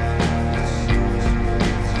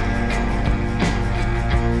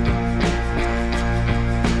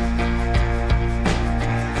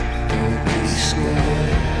 Don't be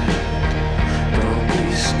scared, don't be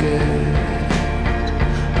scared.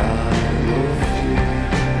 I love you,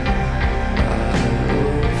 I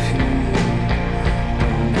love you.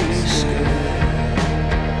 Don't be scared,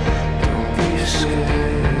 don't be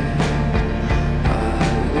scared. I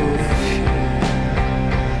love you,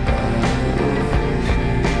 I love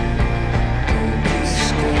you. Don't be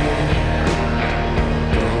scared,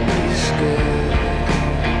 don't be scared. I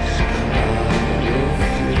love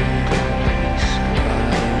you, I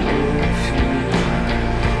love you.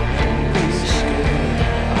 Don't be scared,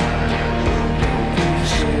 don't be scared.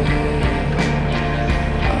 I love you,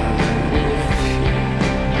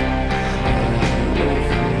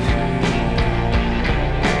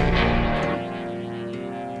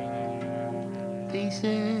 They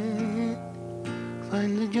said,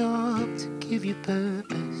 find a job to give you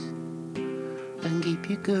purpose and keep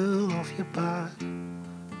your girl off your back,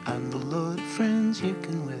 and a lot of friends you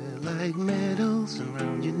can wear like medals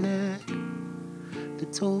around your neck. They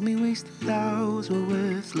told me wasted hours were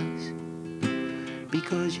worthless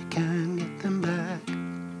because you can't get them back.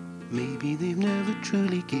 Maybe they've never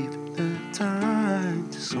truly given the time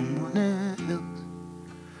to someone else,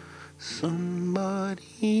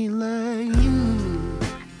 somebody like you.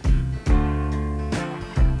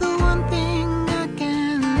 The one thing I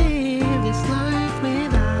can't live this life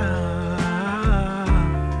without,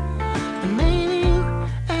 and maybe you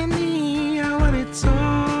and me are what it's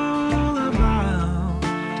all about.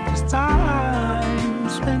 Just time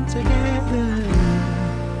spent together,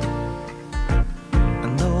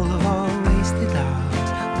 and all of our wasted hours,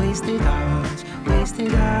 wasted hours,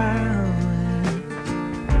 wasted hours.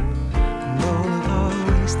 And all of our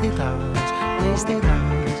wasted hours, wasted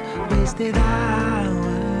hours, wasted hours.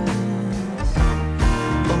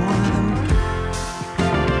 All of them.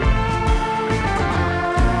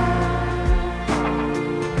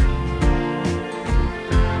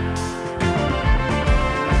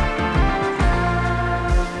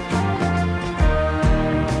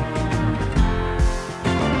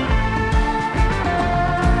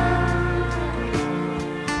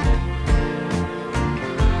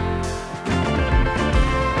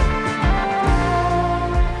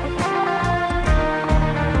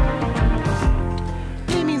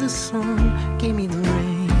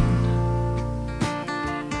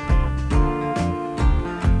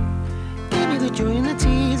 joy and the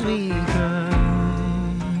tears we cry.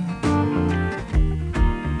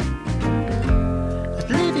 Let's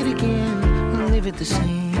live it again and live it the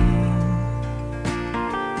same.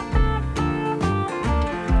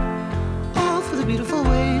 All for the beautiful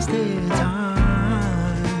wasted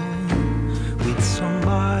time with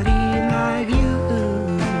somebody like you.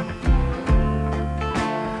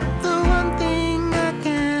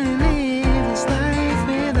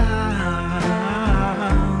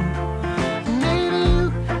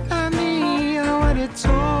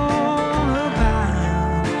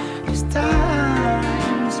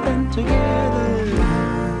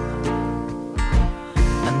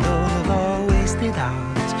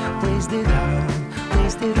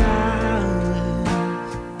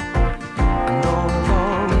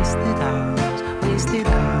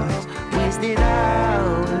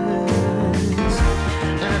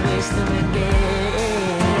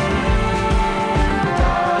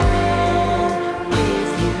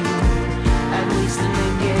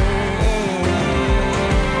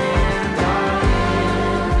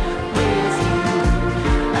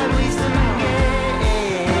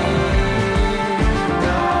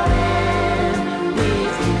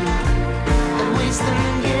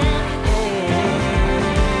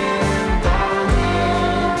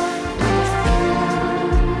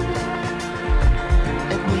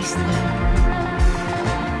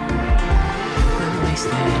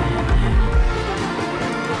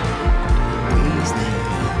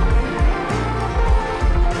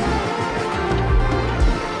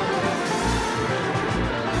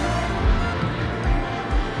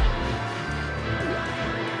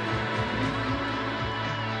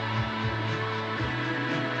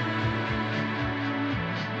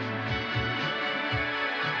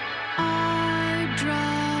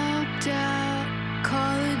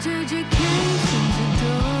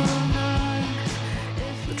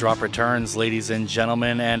 Drop returns, ladies and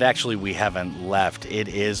gentlemen, and actually we haven't left. It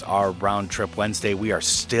is our round trip Wednesday. We are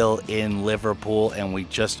still in Liverpool, and we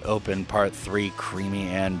just opened part 3, creamy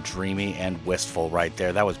and dreamy and wistful right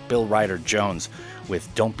there. That was Bill Ryder-Jones with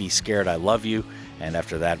Don't Be Scared, I Love You, and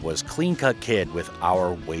after that was Clean Cut Kid with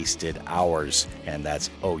Our Wasted Hours, and that's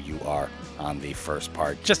O-U-R on the first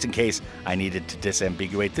part. Just in case I needed to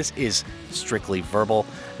disambiguate, this is strictly verbal.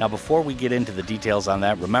 Now, before we get into the details on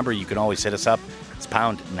that, remember you can always hit us up. It's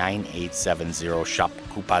pound 9870 shop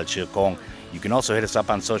Kupal Chilkong. You can also hit us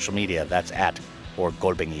up on social media. That's at or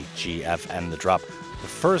Golbengi GFN The Drop. The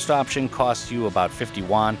first option costs you about 50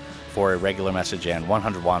 won for a regular message and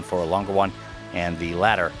 100 won for a longer one. And the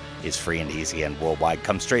latter is free and easy and worldwide.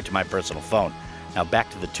 Come straight to my personal phone. Now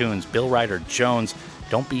back to the tunes. Bill Ryder-Jones,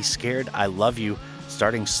 Don't Be Scared, I Love You.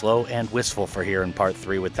 Starting slow and wistful for here in part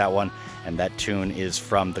 3 with that one. And that tune is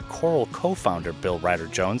from the Coral co-founder Bill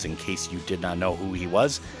Ryder-Jones, in case you did not know who he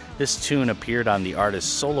was. This tune appeared on the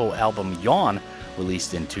artist's solo album Yawn,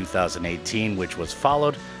 released in 2018, which was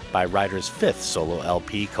followed by Ryder's 5th solo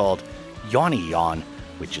LP called Yawny Yawn,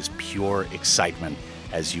 which is pure excitement,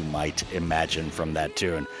 as you might imagine from that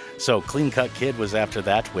tune. So Clean Cut Kid was after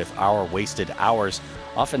that with Our Wasted Hours,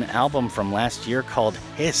 off an album from last year called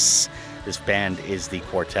Hiss. This band is the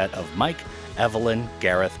quartet of Mike, Evelyn,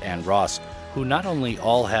 Gareth, and Ross, who not only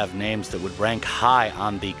all have names that would rank high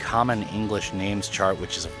on the Common English Names chart,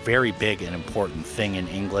 which is a very big and important thing in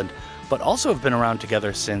England, but also have been around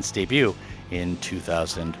together since debut in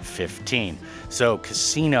 2015. So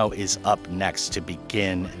Casino is up next to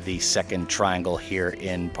begin the second triangle here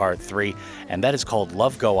in part 3, and that is called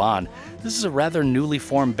Love Go On. This is a rather newly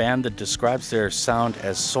formed band that describes their sound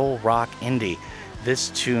as soul rock indie. This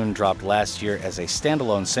tune dropped last year as a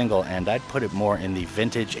standalone single, and I'd put it more in the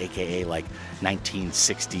vintage, aka like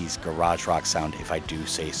 1960s garage rock sound, if I do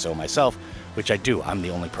say so myself, which I do. I'm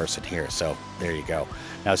the only person here, so there you go.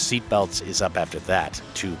 Now Seatbelts is up after that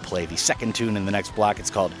to play the second tune in the next block.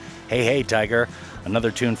 It's called Hey Hey Tiger,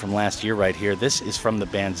 another tune from last year right here. This is from the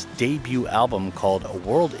band's debut album called A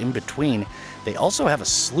World in Between. They also have a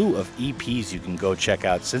slew of EPs you can go check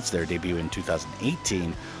out since their debut in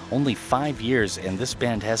 2018. Only 5 years, and this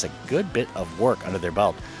band has a good bit of work under their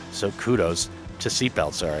belt. So kudos to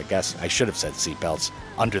Seatbelts, or I guess I should have said Seatbelts,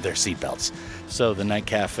 under their seatbelts. So the Night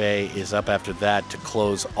Café is up after that to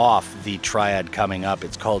close off the triad coming up.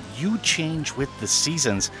 It's called You Change with the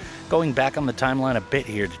Seasons. Going back on the timeline a bit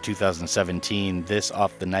here to 2017, this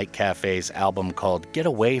off the Night Café's album called Get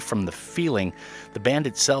Away from the Feeling. The band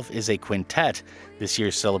itself is a quintet. This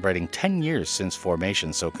year celebrating 10 years since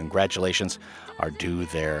formation, so congratulations are due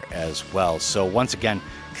there as well. So once again,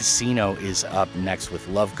 Casino is up next with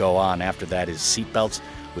Love Go On. After that is Seatbelts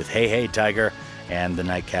with Hey Hey Tiger. And the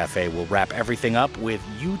Night Café will wrap everything up with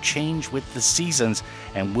You Change with the Seasons,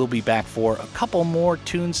 and we'll be back for a couple more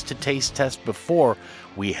tunes to taste test before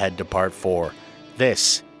we head to part 4.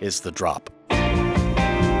 This is The Drop.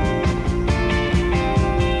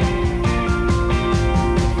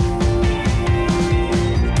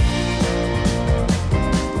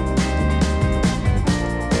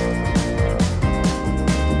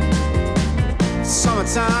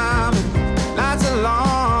 Summertime, nights are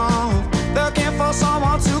long, looking for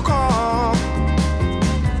someone to call.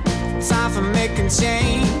 Time for making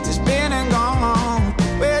change, it's been and gone.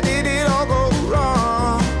 Where did it all go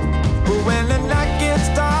wrong? But when the night gets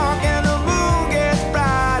dark and the moon gets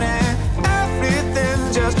bright and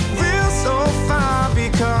everything just feels so fine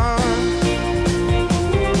because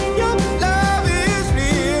your love is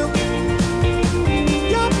real,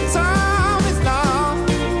 your time is now.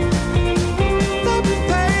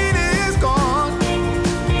 Pain is gone.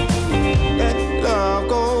 Let love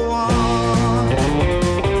go on.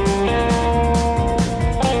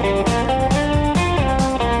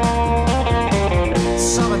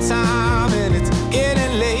 Summertime and it's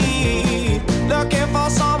getting late. Looking for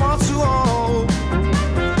someone to hold.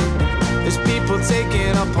 There's people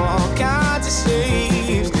taking up all kinds of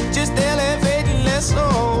shapes, just elevating less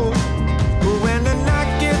slow. But when the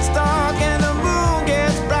night gets dark and the moon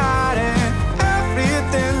gets bright and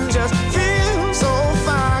everything just feels so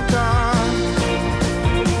fine, 'cause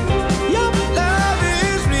your love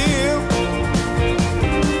is real,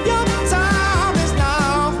 your time is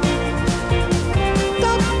now,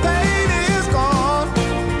 the pain is gone,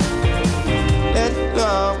 let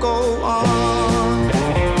love go on.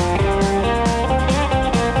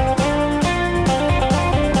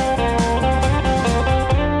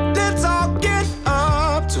 Let's all get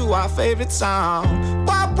up to our favorite sound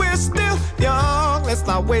while we're still young. Let's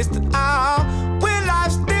not waste it out. When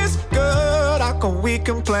life's this good, how can we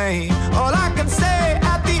complain? All I can say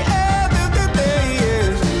at the end of the day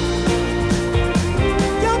is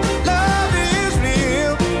your love is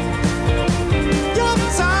real, your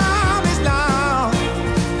time is now,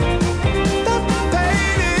 the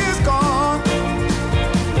pain is gone,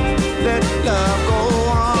 let love go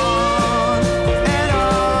on and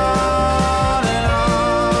on and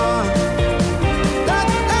on. Let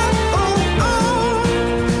love go on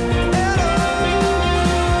and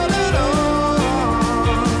on and on.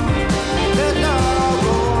 Let love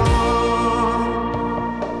go on.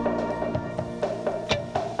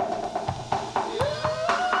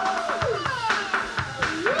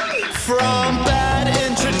 From bad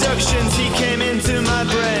introductions, he came into my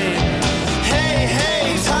brain. Hey,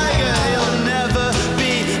 hey, tiger, you'll never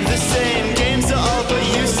be the same. Games are all but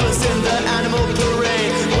useless in the animal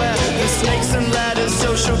parade, where the snakes and ladders,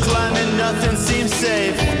 social climbing, nothing seems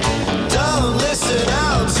safe. Don't listen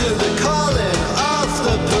out to the calling of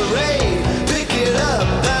the parade. Pick it up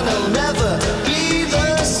and it'll never be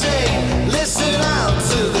the same. Listen out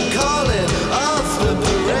to the calling of the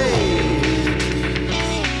parade.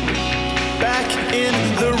 Back in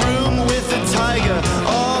the room with the tiger,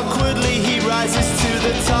 awkwardly he rises to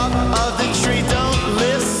the top of the tree. Don't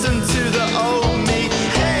listen to the old me.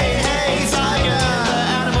 Hey, hey, tiger, the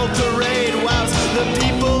animal parade. Wow, the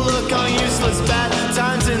people look on useless, bad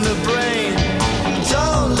times in the brain.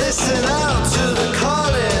 Don't listen out to the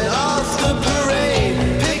calling of the parade.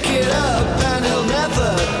 Pick it up and it'll never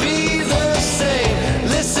be the same.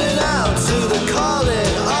 Listen out to the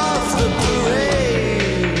calling of the parade.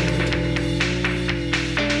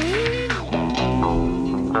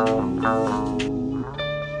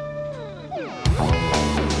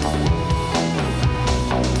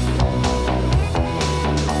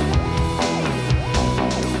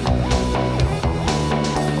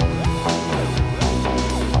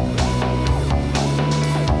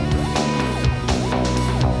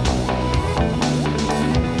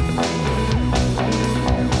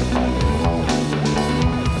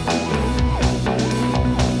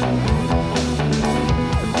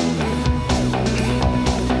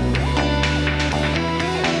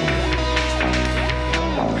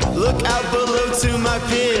 Look out below to my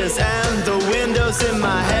peers, and the windows in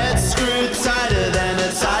my head screwed tighter than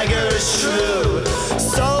a tiger's shrew.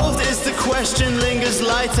 Solved is the question, lingers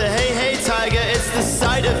lighter. Hey, hey, tiger, it's the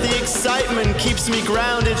sight of the excitement keeps me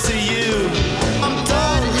grounded to you. I'm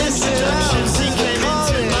done introductions, he came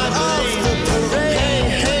into my brain. Hey,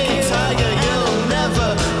 hey, tiger, you'll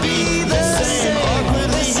never be the same.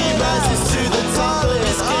 Awkwardly he rises to the top of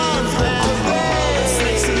his game plan.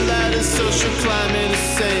 Snakes and ladders, social climbing is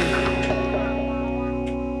safe.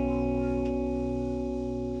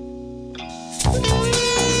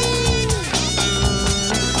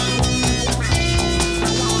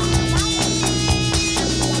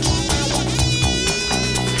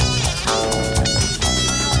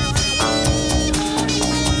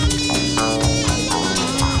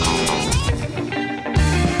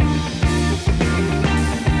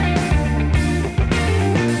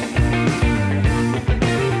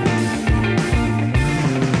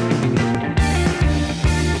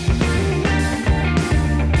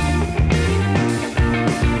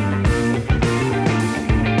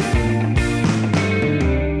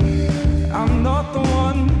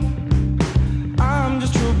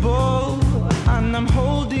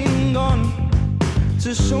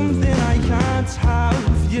 to something I can't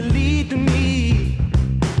have. You're leading me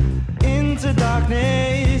into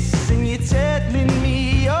darkness, and you're telling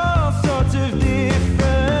me all sorts of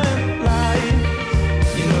different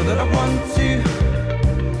lies. You know that I want to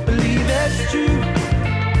believe that's true.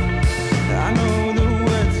 I know the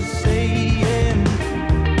words you're saying.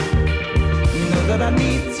 You know that I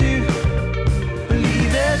need to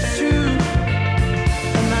believe that's true.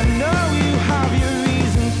 And I know you have your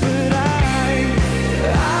reasons, but I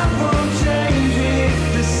won't change with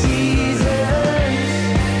the seasons.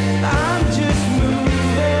 I'm just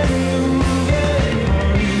moving on.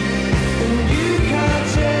 And you can't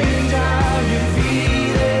change how you're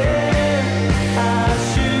feeling. I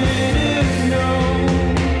should have known.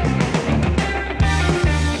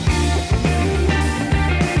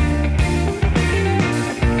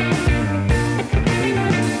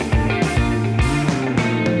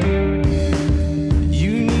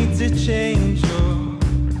 You need to change your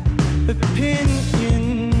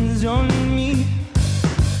opinions on me.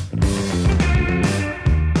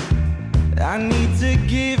 I need to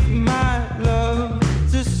give my love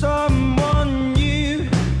to someone new.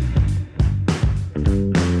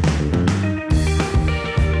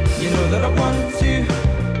 You know that I want to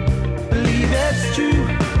believe that's true.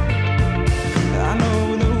 I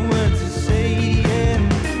know the words you're saying.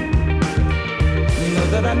 You know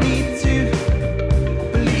that I need to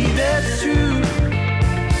believe that's true.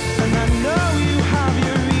 And I know you have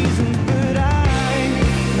your reasons, but I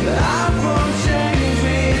won't change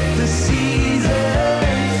with the seasons.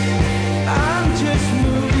 I'm just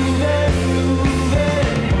moving on.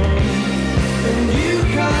 And you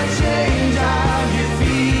can't change how you're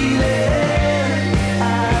feeling. I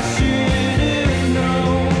should have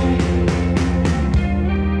known.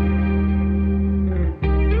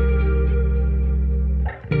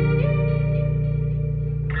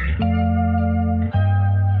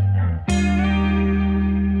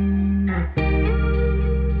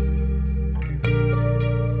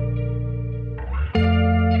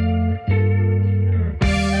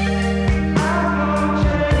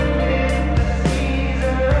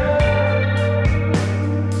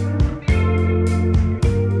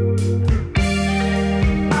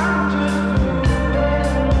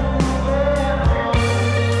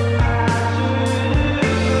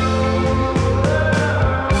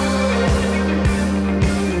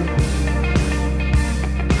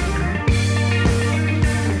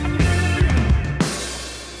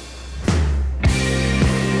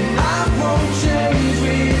 I won't change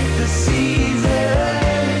with the seasons.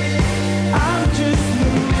 I'm just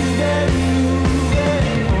moving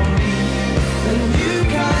on. And you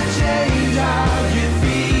can't change how you're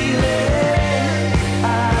feeling.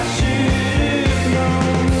 I should have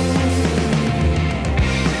known.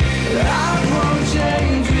 I won't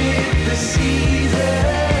change with the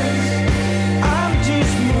seasons. I'm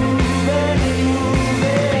just moving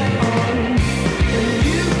on. And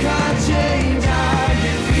you can't change how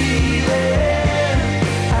you're feeling.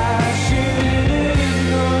 I should have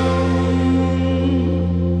known.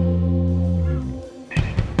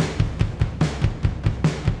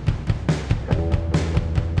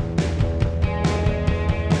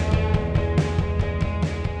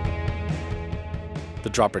 The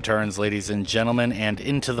drop returns, ladies and gentlemen, and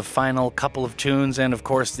into the final couple of tunes, and of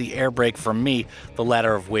course the air break from me, the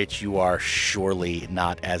latter of which you are surely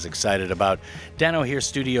not as excited about. Dano here,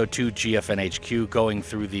 Studio 2 GFNHQ, going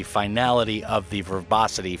through the finality of the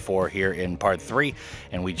verbosity for here in part 3,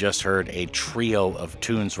 and we just heard a trio of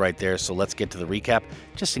tunes right there, so let's get to the recap,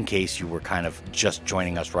 just in case you were kind of just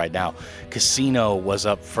joining us right now. Casino was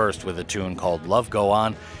up first with a tune called Love Go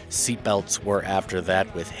On. Seatbelts were after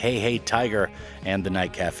that with Hey Hey Tiger, and the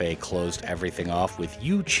Night Café closed everything off with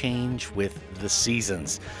You Change with the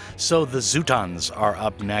Seasons. So the Zutons are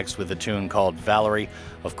up next with a tune called Valerie.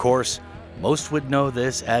 Of course, most would know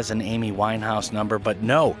this as an Amy Winehouse number, but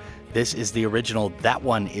no, this is the original. That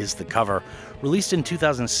one is the cover. Released in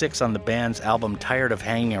 2006 on the band's album Tired of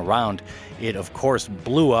Hanging Around, it of course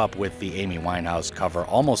blew up with the Amy Winehouse cover,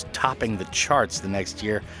 almost topping the charts the next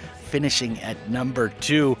year, finishing at number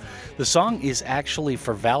 2. The song is actually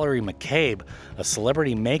for Valerie McCabe, a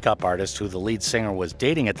celebrity makeup artist who the lead singer was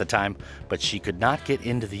dating at the time, but she could not get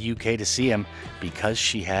into the UK to see him because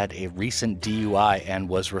she had a recent DUI and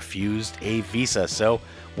was refused a visa. So,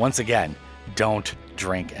 once again, don't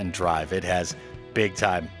drink and drive. It has big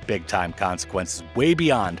time consequences, way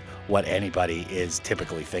beyond what anybody is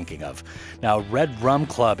typically thinking of. Now, Red Rum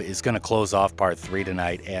Club is going to close off part 3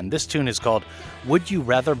 tonight, and this tune is called Would You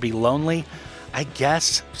Rather Be Lonely? I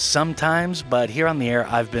guess sometimes, but here on the air,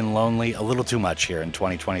 I've been lonely a little too much here in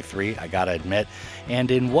 2023, I gotta admit. And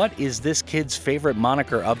in what is this kid's favorite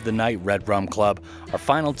moniker of the night, Red Rum Club, our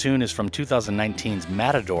final tune is from 2019's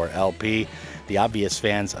Matador LP. The obvious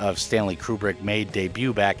fans of Stanley Kubrick made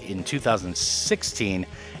debut back in 2016,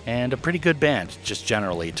 and a pretty good band, just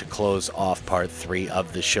generally, to close off part 3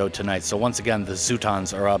 of the show tonight. So once again, the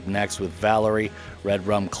Zutons are up next with Valerie. Red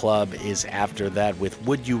Rum Club is after that with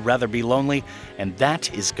Would You Rather Be Lonely, and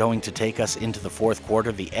that is going to take us into the fourth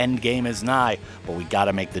quarter. The end game is nigh, but we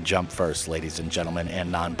gotta make the jump first, ladies and gentlemen,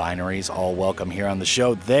 and non-binaries. All welcome here on the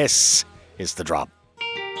show. This is The Drop.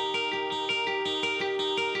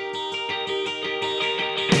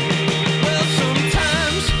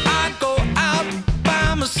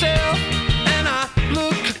 Myself and I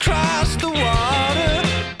look across the water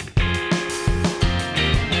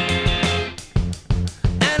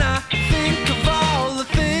and I think of all the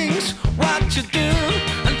things what you do,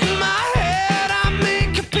 and in my head I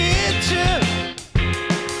make a picture.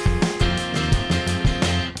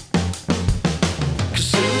 'Cause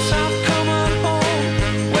since I've come on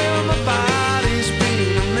home, well my body's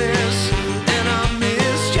been a mess, and I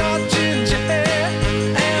miss your ginger hair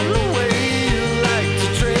and the way you like to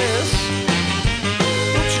dress.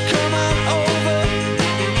 Won't you come on over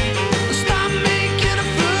and stop making a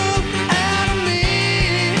fool out of me?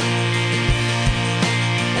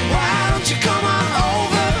 Why don't you come on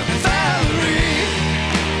over, Valerie?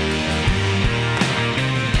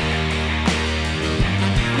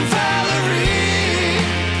 Valerie,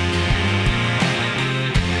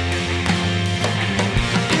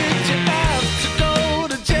 did you have to go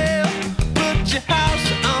to jail? Put your house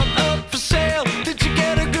on up for sale? Did you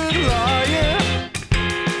get a good lawyer?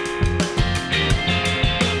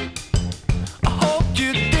 I hope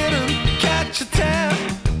you didn't catch a tab.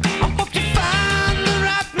 I hope you find the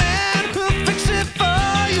right man who'll fix it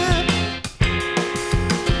for you.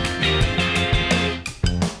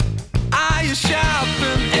 Are you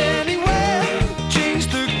shopping anywhere? Change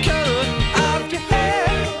the color of your hair.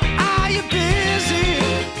 Are you busy?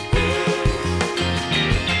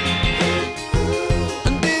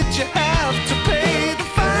 And did you have to pay the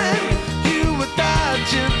fine? You were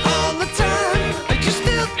dodging all the time. Are you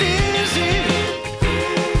still dizzy?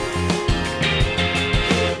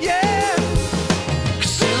 Yeah.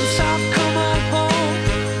 'Cause since I've come on home,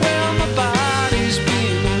 well my body's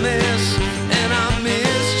been a mess, and I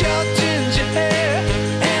miss your ginger hair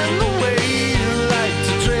and the way you like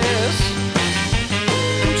to dress.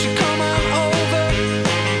 Won't you come on over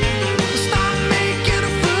and stop making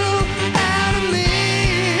a fool out of me?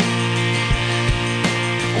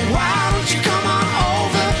 Why don't you come on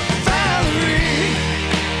over, Valerie?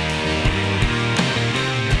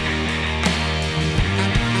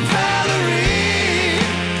 Valerie,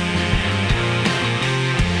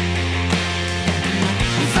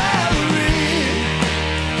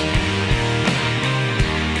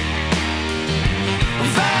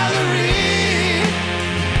 Valerie,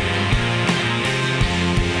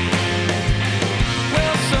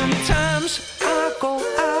 well, sometimes I go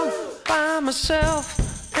out by myself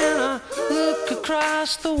and I look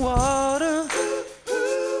across the water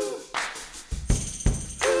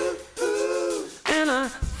and I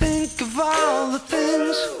think of all the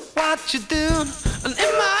things what you do, and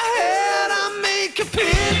in my head I make a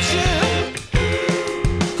picture.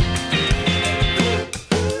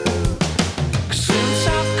 'Cause since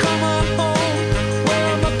I've come on home,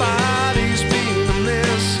 well my body's been a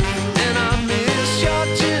mess, and I miss your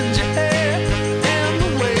ginger hair and the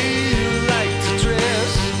way you like to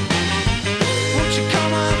dress. Won't you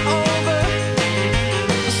come on over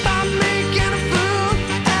and stop making a fool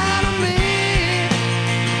out of me?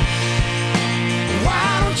 Why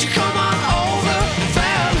don't you come on over,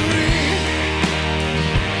 Valerie?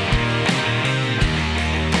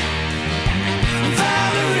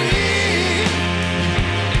 Valerie,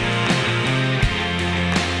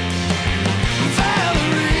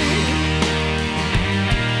 Valerie,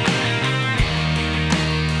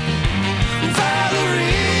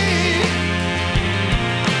 Valerie,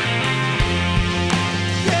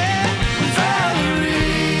 yeah, Valerie.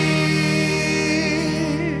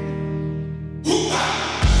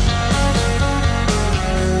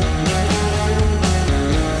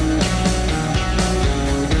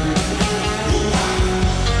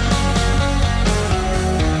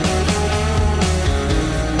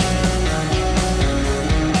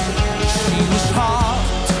 She was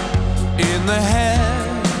hot in the head.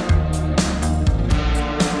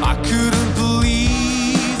 I couldn't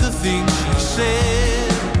believe the things she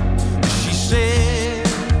said. She said,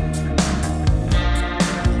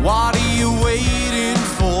 what are you waiting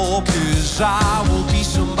for? 'Cause I will be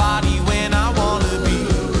somebody when I wanna be.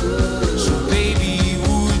 So baby,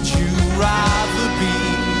 would you rather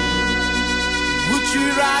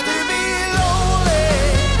you rather be lonely,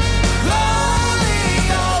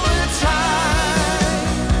 lonely all the time?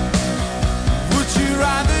 Would you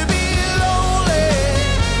rather be lonely,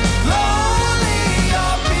 lonely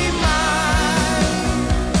or be mine?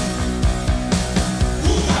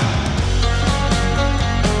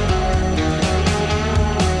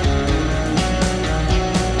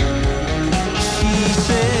 She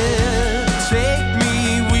said, take me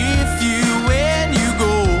with you when you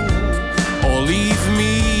go, or leave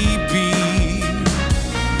me be.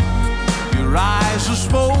 Your eyes are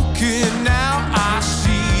smoking now, I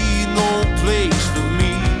see no place for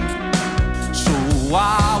me. So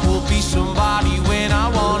I will be somebody when I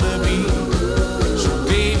wanna be. So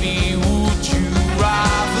baby, would you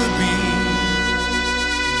rather be?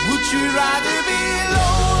 Would you rather be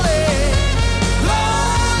lonely,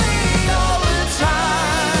 lonely all the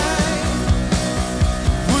time?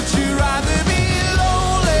 Would you rather be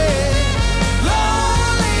lonely,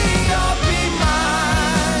 lonely or be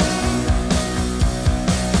mine?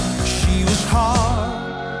 She was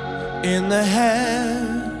hard in the head.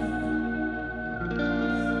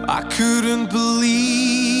 I couldn't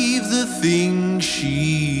believe the things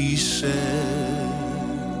she said.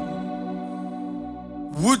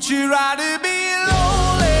 Would you rather be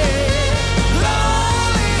lonely,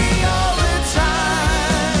 lonely all the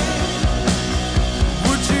time?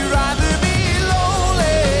 Would you rather be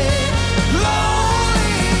lonely,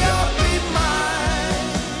 lonely or be mine?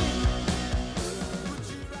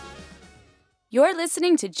 You're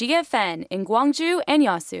listening to GFN in Gwangju and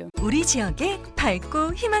Yasu. 우리 지역의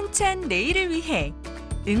밝고 희망찬 내일을 위해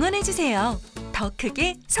응원해주세요. 더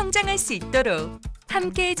크게 성장할 수 있도록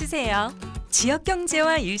함께해주세요. 지역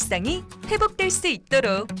경제와 일상이 회복될 수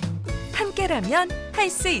있도록 함께라면 할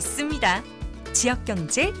수 있습니다. 지역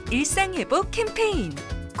경제 일상 회복 캠페인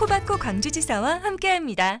코바코 광주지사와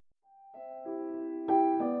함께합니다.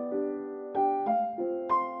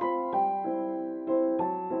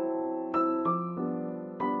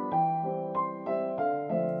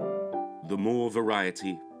 The more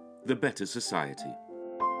variety, the better society.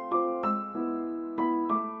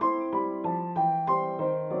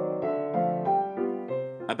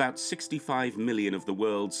 About 65 million of the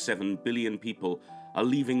world's 7 billion people are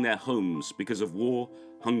leaving their homes because of war,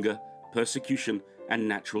 hunger, persecution, and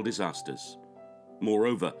natural disasters.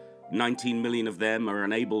 Moreover, 19 million of them are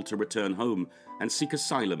unable to return home and seek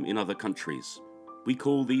asylum in other countries. We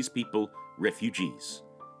call these people refugees.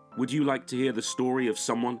 Would you like to hear the story of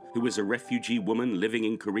someone who is a refugee woman living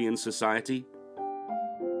in Korean society?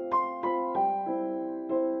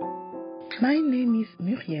 My name is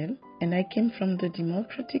Muriel, and I came from the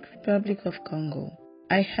Democratic Republic of Congo.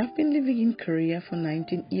 I have been living in Korea for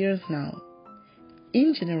 19 years now.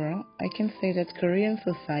 In general, I can say that Korean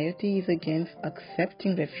society is against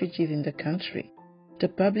accepting refugees in the country. The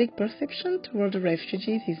public perception toward the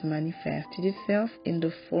refugees is manifested itself in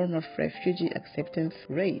the form of refugee acceptance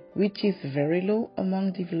rate, which is very low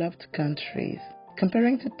among developed countries.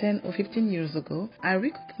 Comparing to 10 or 15 years ago, I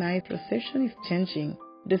recognize perception is changing.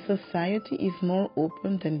 The society is more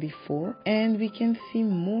open than before, and we can see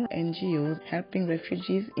more NGOs helping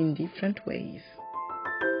refugees in different ways.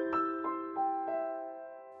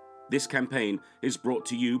 This campaign is brought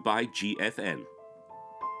to you by GFN.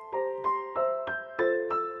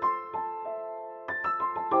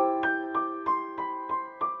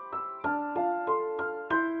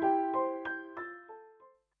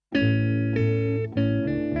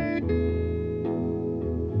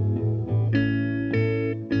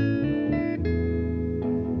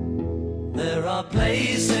 There are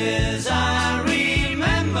places I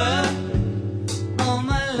remember all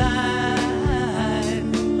my life,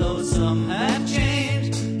 though some have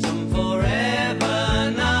changed, some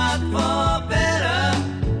forever, not for better.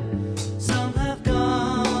 Some have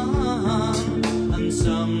gone and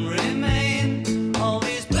some remain. All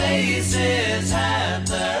these places have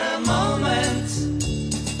their moments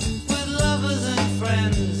with lovers and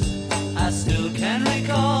friends I still can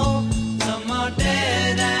recall. Some are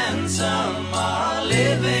dead and some are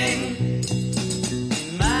living.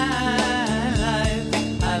 In my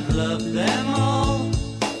life, I've loved them all.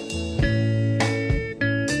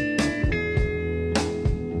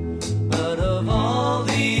 But of all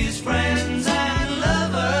these friends and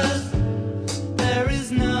lovers, there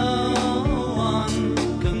is no one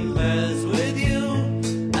compares with you.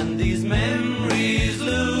 And these memories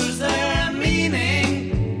lose their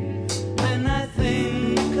meaning when I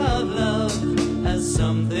think of love as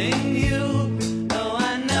something new. Though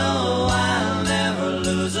I know I'll never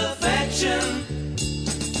lose affection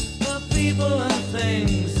for people and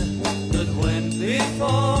things that went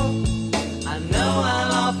before. I know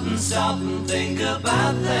I'll often stop and and think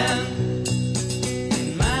about them.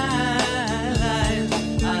 In my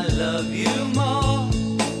life, I love you more.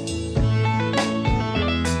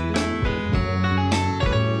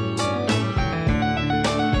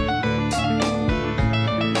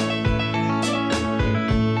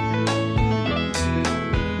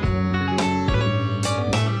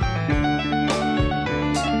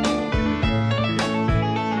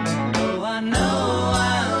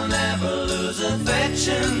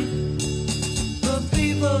 For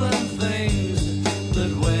people and things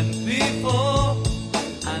that went before,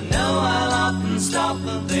 I know I'll often stop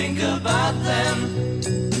and think about them.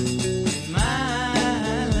 In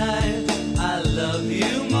my life, I love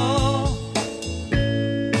you more.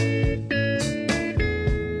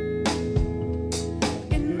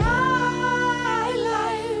 In my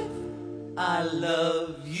life, I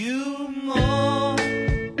love you more.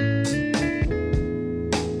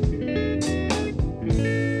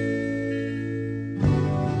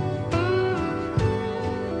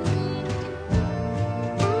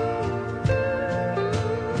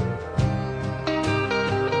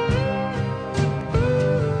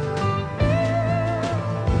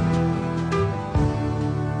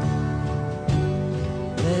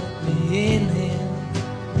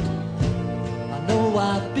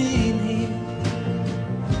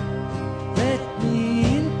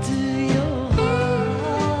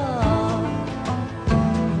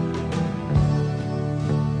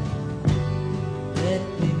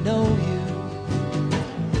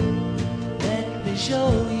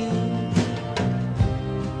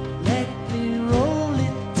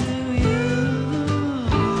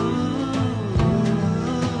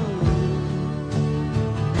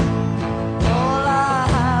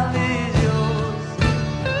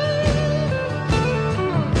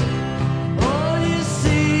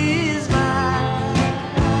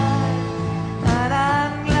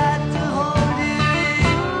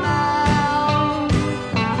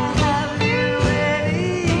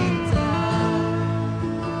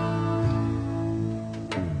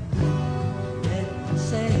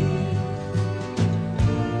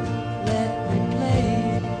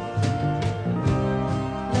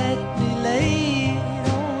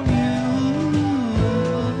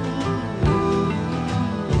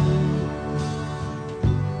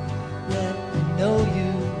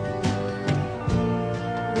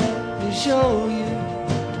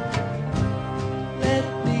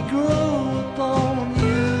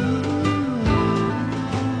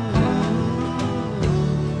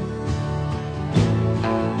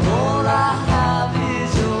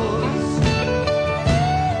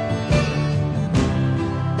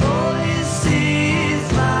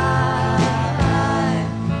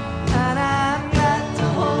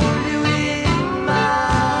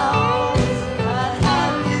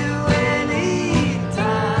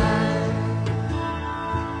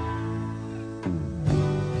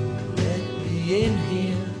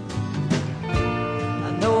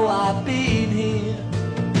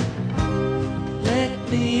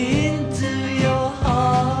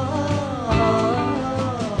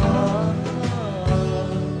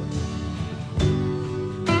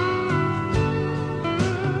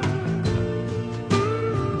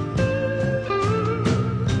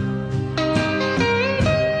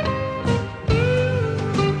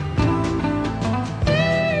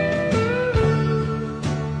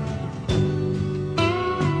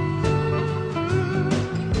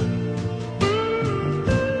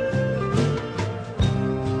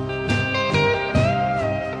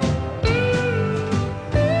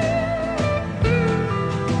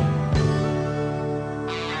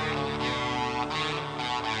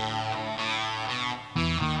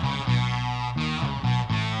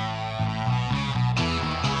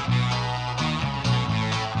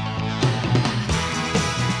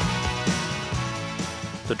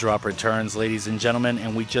 The drop returns, ladies and gentlemen,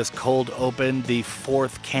 and we just cold opened the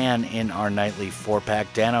fourth can in our nightly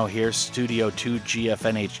 4-pack. Dano here, Studio 2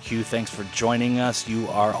 GFN HQ. Thanks for joining us. You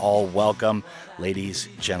are all welcome, ladies,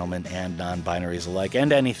 gentlemen, and non-binaries alike,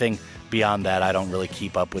 and anything beyond that. I don't really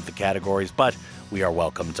keep up with the categories, but we are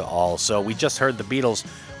welcome to all. So we just heard the Beatles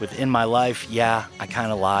with In My Life. Yeah, I kind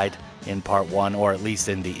of lied in part one, or at least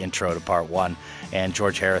in the intro to part one. And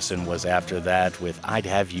George Harrison was after that with I'd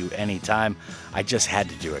Have You Anytime. I just had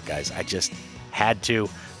to do it, guys. I just had to.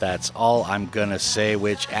 That's all I'm gonna say,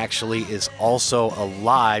 which actually is also a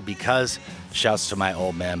lie, because shouts to my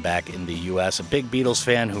old man back in the U.S., a big Beatles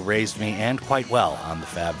fan who raised me, and quite well, on the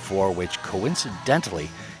Fab Four, which coincidentally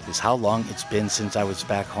is how long it's been since I was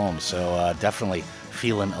back home. So definitely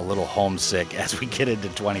feeling a little homesick as we get into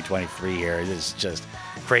 2023 here. It is just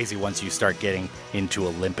crazy once you start getting into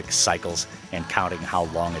Olympic cycles and counting how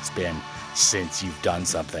long it's been since you've done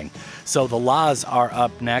something. So the Laws are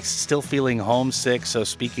up next. Still feeling homesick. So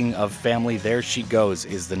speaking of family, There She Goes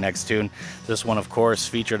is the next tune. This one, of course,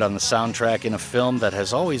 featured on the soundtrack in a film that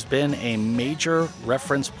has always been a major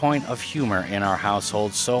reference point of humor in our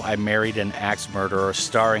household, So I Married an Axe Murderer,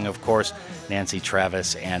 starring, of course, Nancy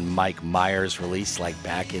Travis and Mike Myers, released like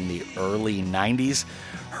back in the early 90s.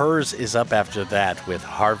 Hers is up after that with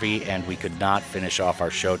Harvey, and we could not finish off our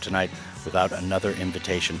show tonight without another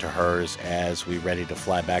invitation to Hers as we ready to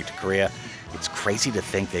fly back to Korea. It's crazy to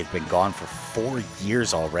think they've been gone for 4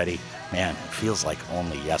 years already. Man, it feels like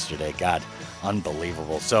only yesterday. God,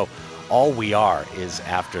 unbelievable. So All We Are is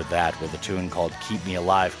after that with a tune called Keep Me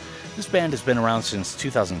Alive. This band has been around since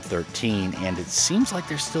 2013, and it seems like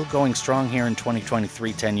they're still going strong here in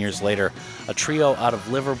 2023, 10 years later. A trio out of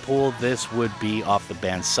Liverpool. This would be off the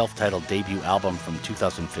band's self-titled debut album from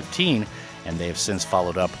 2015, and they have since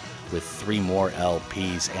followed up with 3 more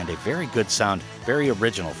LPs and a very good sound, very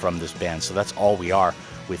original from this band. So that's All We Are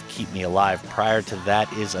with Keep Me Alive. Prior to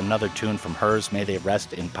that is another tune from Hers, May They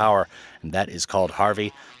Rest in Power, and that is called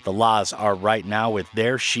Harvey. The Laws are right now with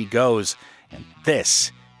There She Goes, and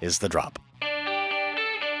this is The Drop.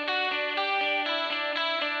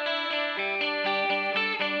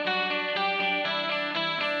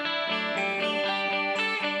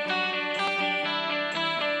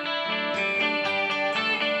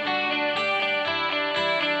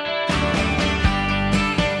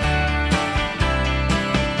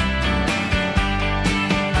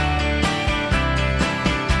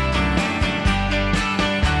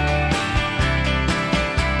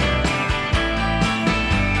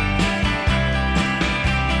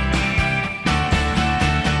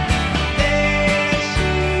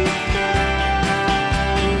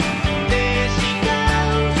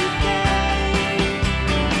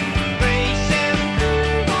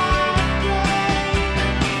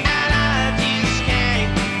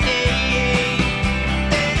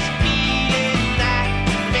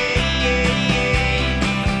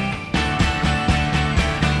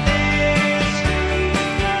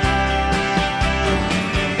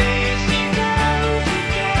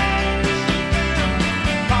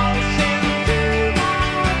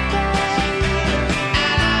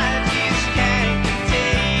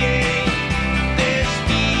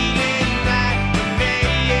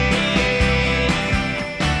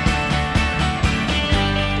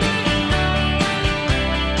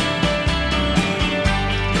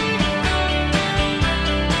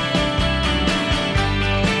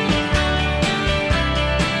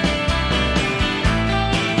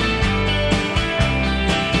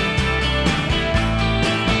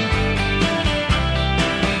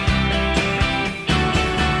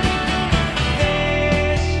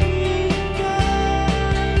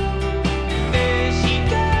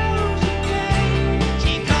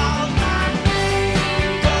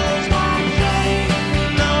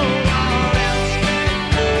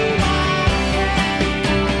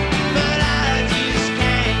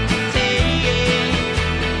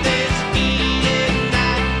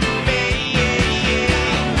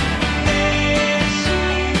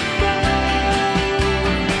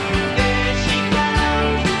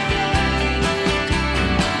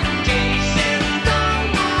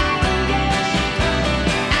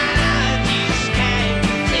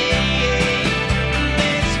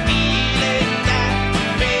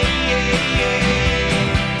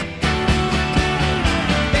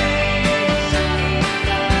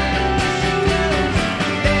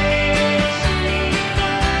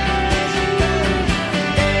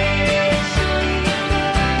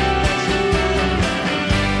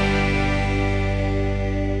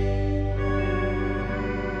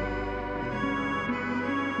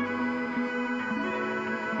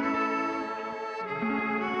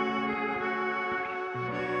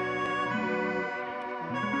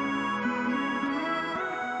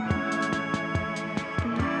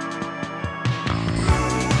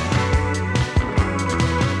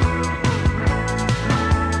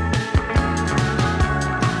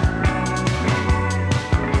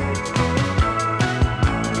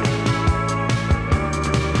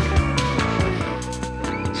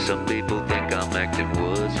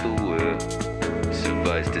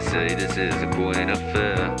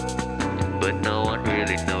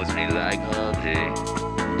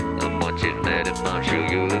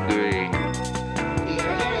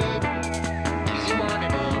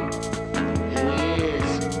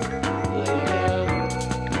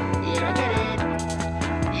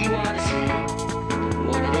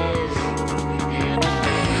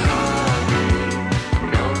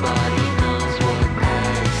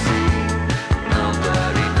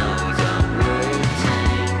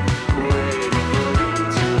 Waiting for you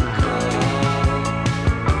to call.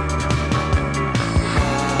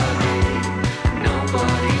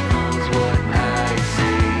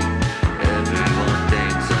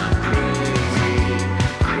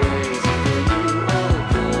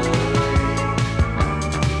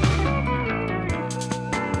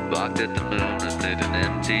 parked at the moon amid an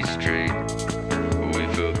empty street. We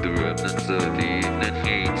felt the remnants of the evening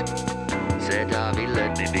heat. Said Harvey,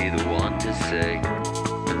 let me be the one to say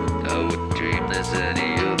I wouldn't dream this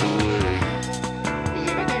any other way.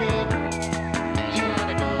 You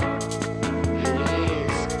wanna know who it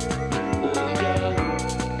is? Oh girl,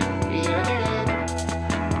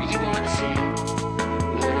 you wanna see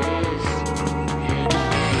what it is?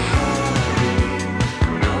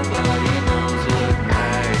 Nobody knows what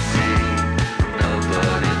I see.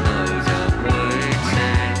 Nobody knows I'm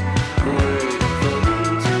waiting for you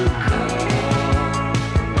to call.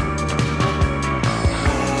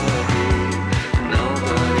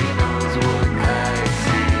 Nobody knows what I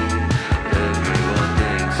see. Everyone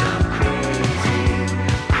thinks I'm crazy,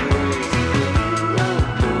 crazy for you, oh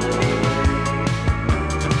boy.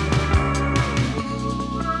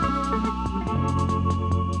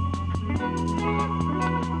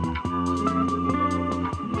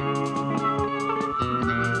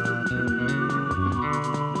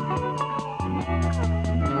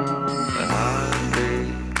 Harvey,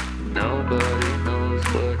 nobody knows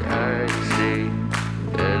what I see.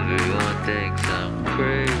 Everyone thinks I'm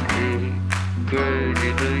crazy,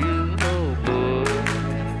 crazy for you, oh boy.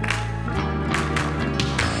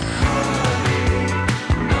 Harvey,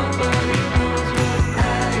 nobody knows what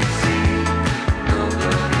I see.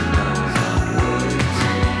 Nobody knows I'm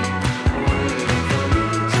waiting for you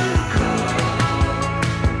to call.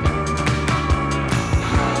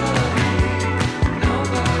 Harvey,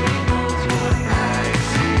 nobody knows what I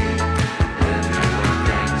see. Everyone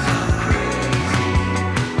thinks I'm crazy,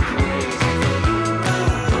 crazy for you,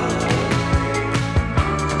 oh boy.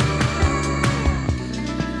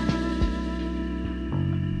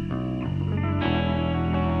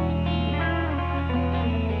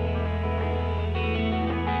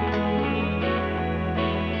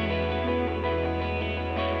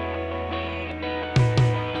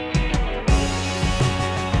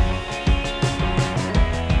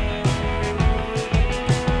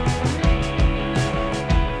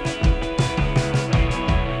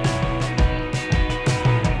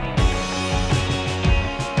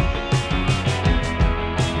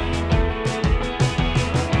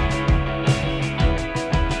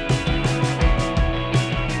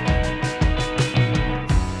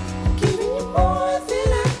 Giving you more than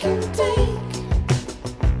I can take.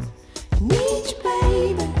 Need you,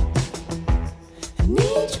 baby.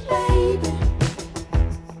 Need you, baby.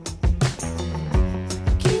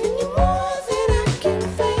 Giving you more than I can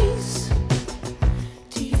face.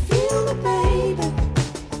 Do you feel me, baby?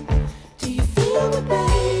 Do you feel me,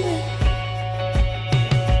 baby?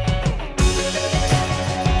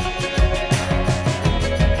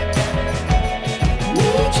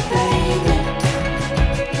 Need you, baby.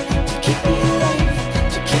 To keep me alive,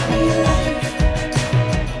 to keep me alive.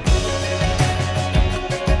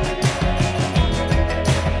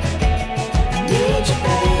 Need you,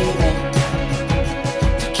 baby.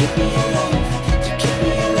 To keep me alive, to keep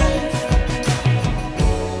me alive.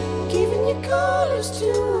 Giving you colors to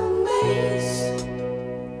amaze.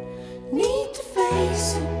 Need to face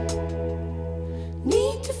it.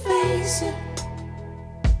 Need to face it.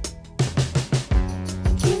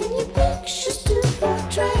 Giving you pictures to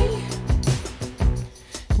portray.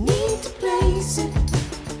 Need to place it.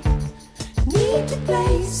 Need to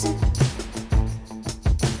place it.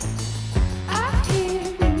 I hear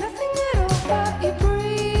nothing at all but you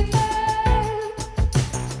breathing.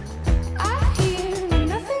 I hear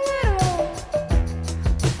nothing at all.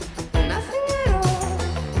 Nothing at all.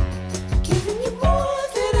 Giving you more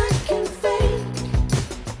than I can fake.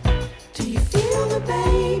 Do you feel me,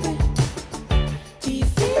 baby? Do you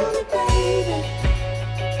feel me, baby?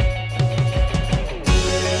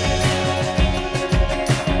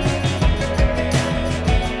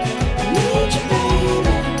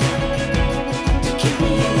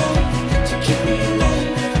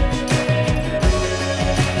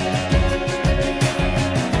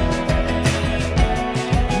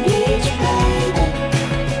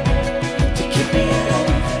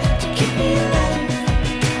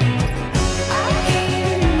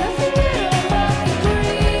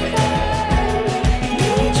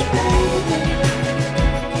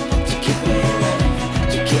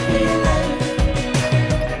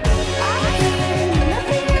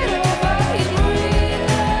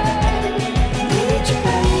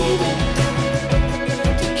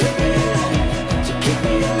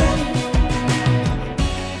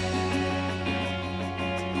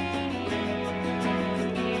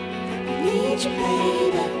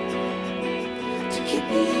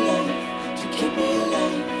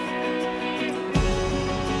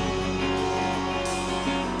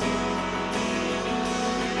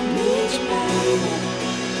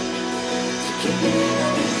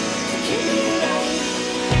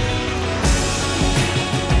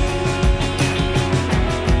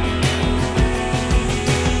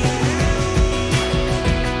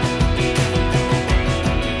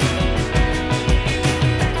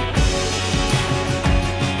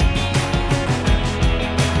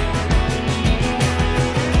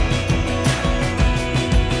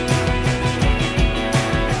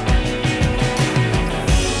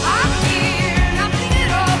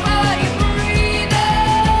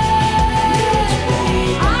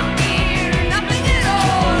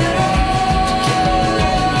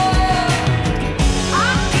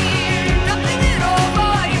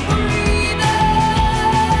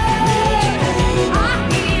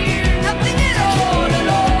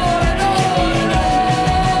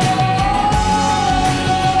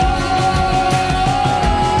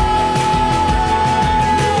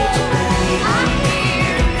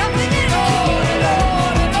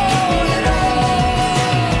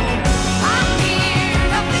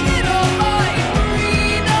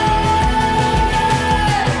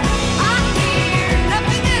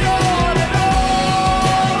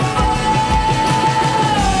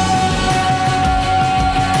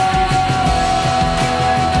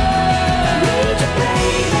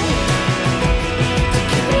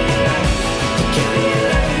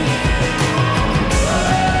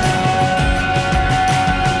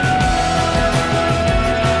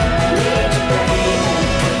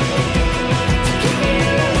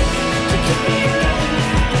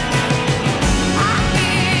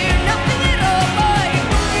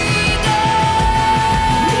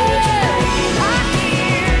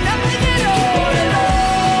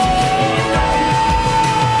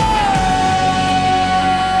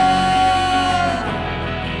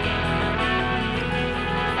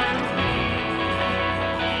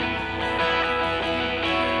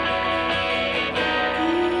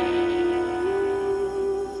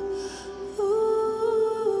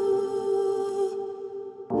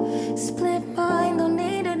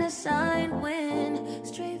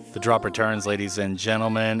 The drop returns, ladies and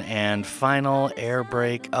gentlemen, and final air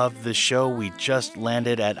break of the show. We just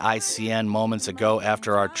landed at ICN moments ago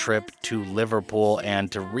after our trip to Liverpool,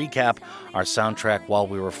 and to recap our soundtrack while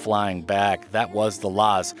we were flying back, that was The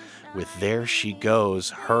Laws with There She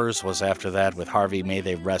Goes. Hers was after that with Harvey, May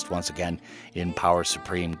They Rest Once Again in Power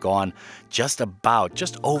Supreme. Gone just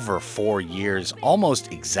over 4 years,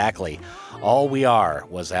 almost exactly. All We Are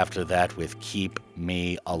was after that with Keep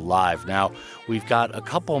Me Alive. Now, we've got a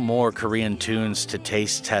couple more Korean tunes to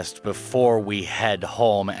taste test before we head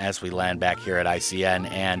home as we land back here at ICN,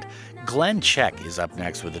 and Glen Check is up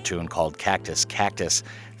next with a tune called Cactus, Cactus.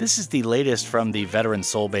 This is the latest from the veteran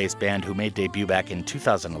soul-based band who made debut back in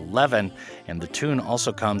 2011, and the tune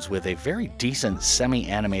also comes with a very decent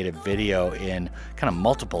semi-animated video in kind of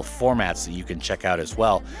multiple formats that you can check out as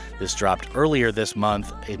well. This dropped earlier this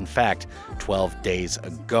month, in fact, 12 days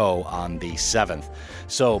ago on the 7th.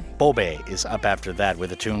 So bobae is up after that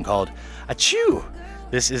with a tune called AhChoo.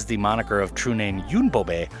 This is the moniker of true name Yoon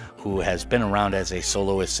Bobae, who has been around as a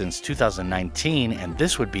soloist since 2019, and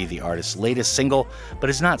this would be the artist's latest single, but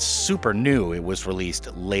it's not super new. It was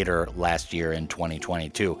released later last year in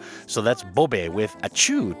 2022. So that's bobae with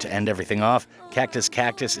AhChoo to end everything off. Cactus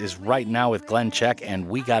Cactus is right now with Glen Check, and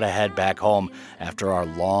we gotta head back home after our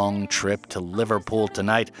long trip to Liverpool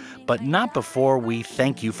tonight, but not before we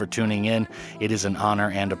thank you for tuning in. It is an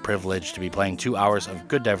honor and a privilege to be playing 2 hours of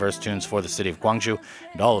good diverse tunes for the city of Gwangju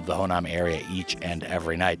and all of the Honam area each and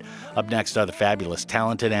every night. Up next are the fabulous,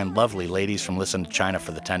 talented, and lovely ladies from Listen to China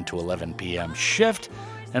for the 10 to 11 p.m. shift.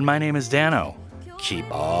 And my name is Dano.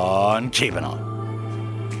 Keep on keeping on.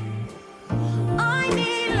 I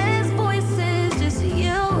need less voices, just you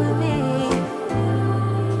and me.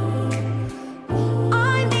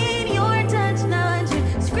 I need your touch, not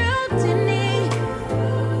your scrutiny.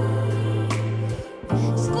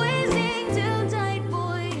 Squeezing too tight,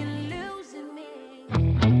 boy, you're losing me.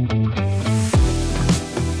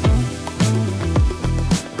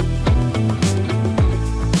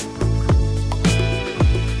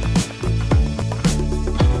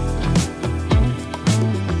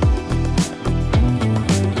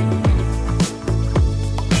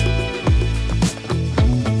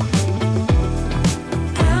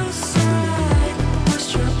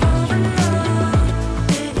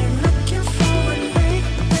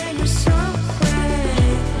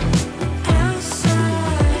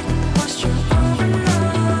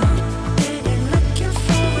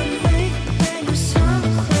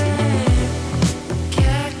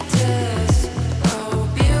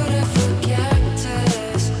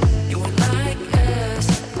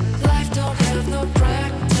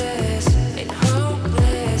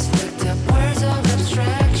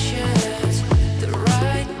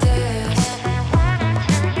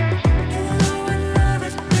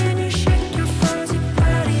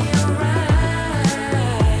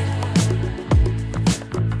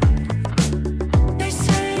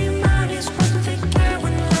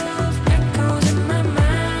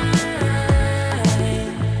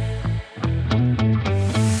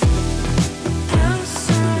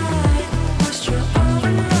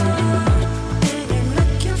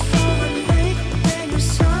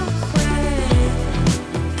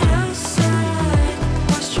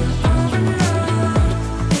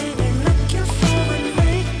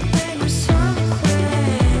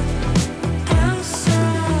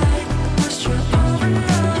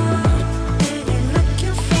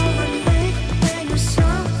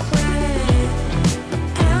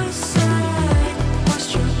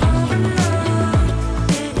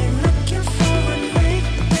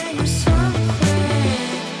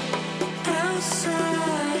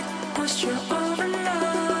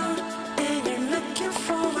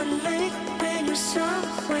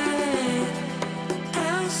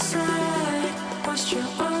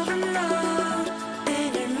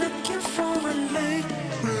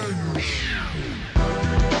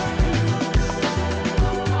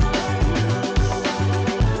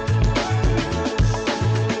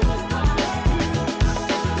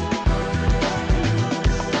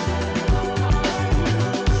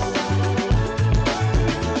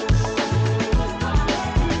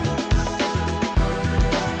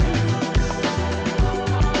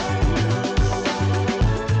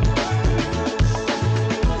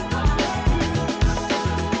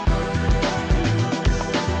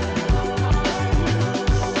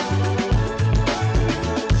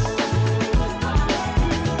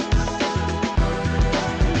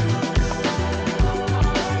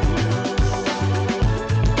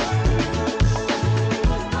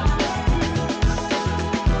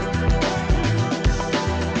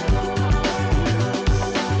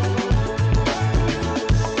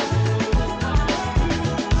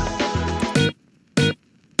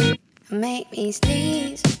 Make me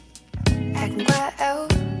sneeze. acting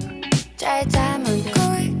wild. 짧다면 꼴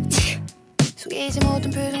속이지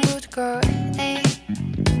못한 표정 부드러워.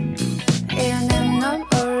 이런 넌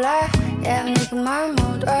몰라. Yeah, 네가 말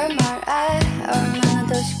못 얼마나 얼마나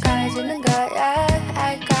더 시까지는 거야.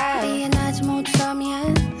 알까 이해하지 못해서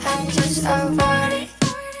미안. I'm just over it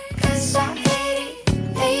Cause I hate it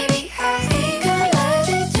Baby I think I love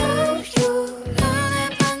it to you 눈에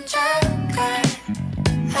반짝여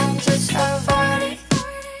I'm just over it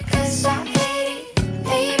Cause I hate it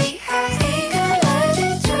Baby I think I love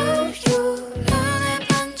it to you 눈에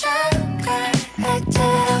반짝여 할 때 I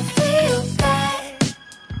feel bad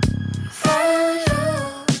for you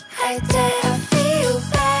할 때 I feel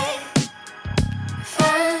bad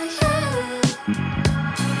for you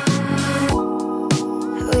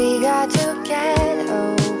We got to get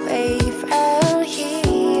away from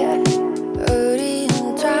here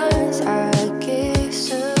우리는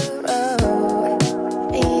transal기스러워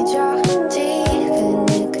이적지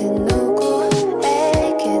그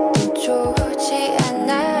누구에게도 좋지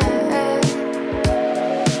않아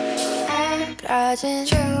그러진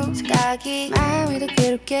생각이 마음이 더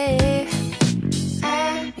괴롭게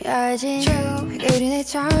미워진 우리 내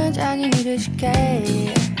천천히 믿어줄게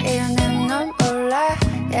이런 넌 몰라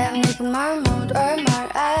Yeah, 네가 말 못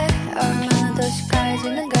얼마나 얼마나 더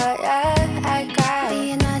시까지는 거야 알까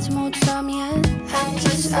이해하지 못해서 미안 I'm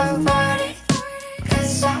just over it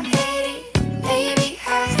Cause I hate it Baby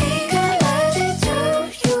I think I love it to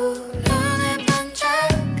you 눈에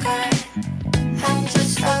반짝여 I'm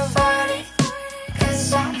just over it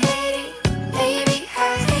Cause I hate it Baby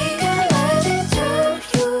I think I love it to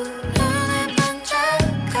you 눈에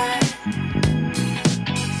반짝여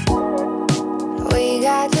We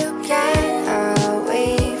got to get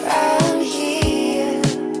away from here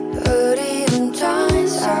우리는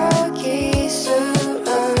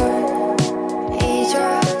transal기스러워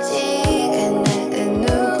이적지근 그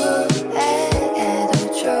누구에게도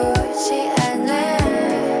좋지 않아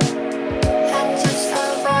I'm just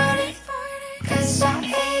over it Cause I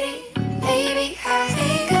hate it Baby I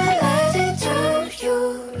think I love it to you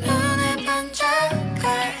눈에 반짝여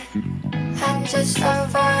I'm just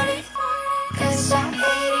over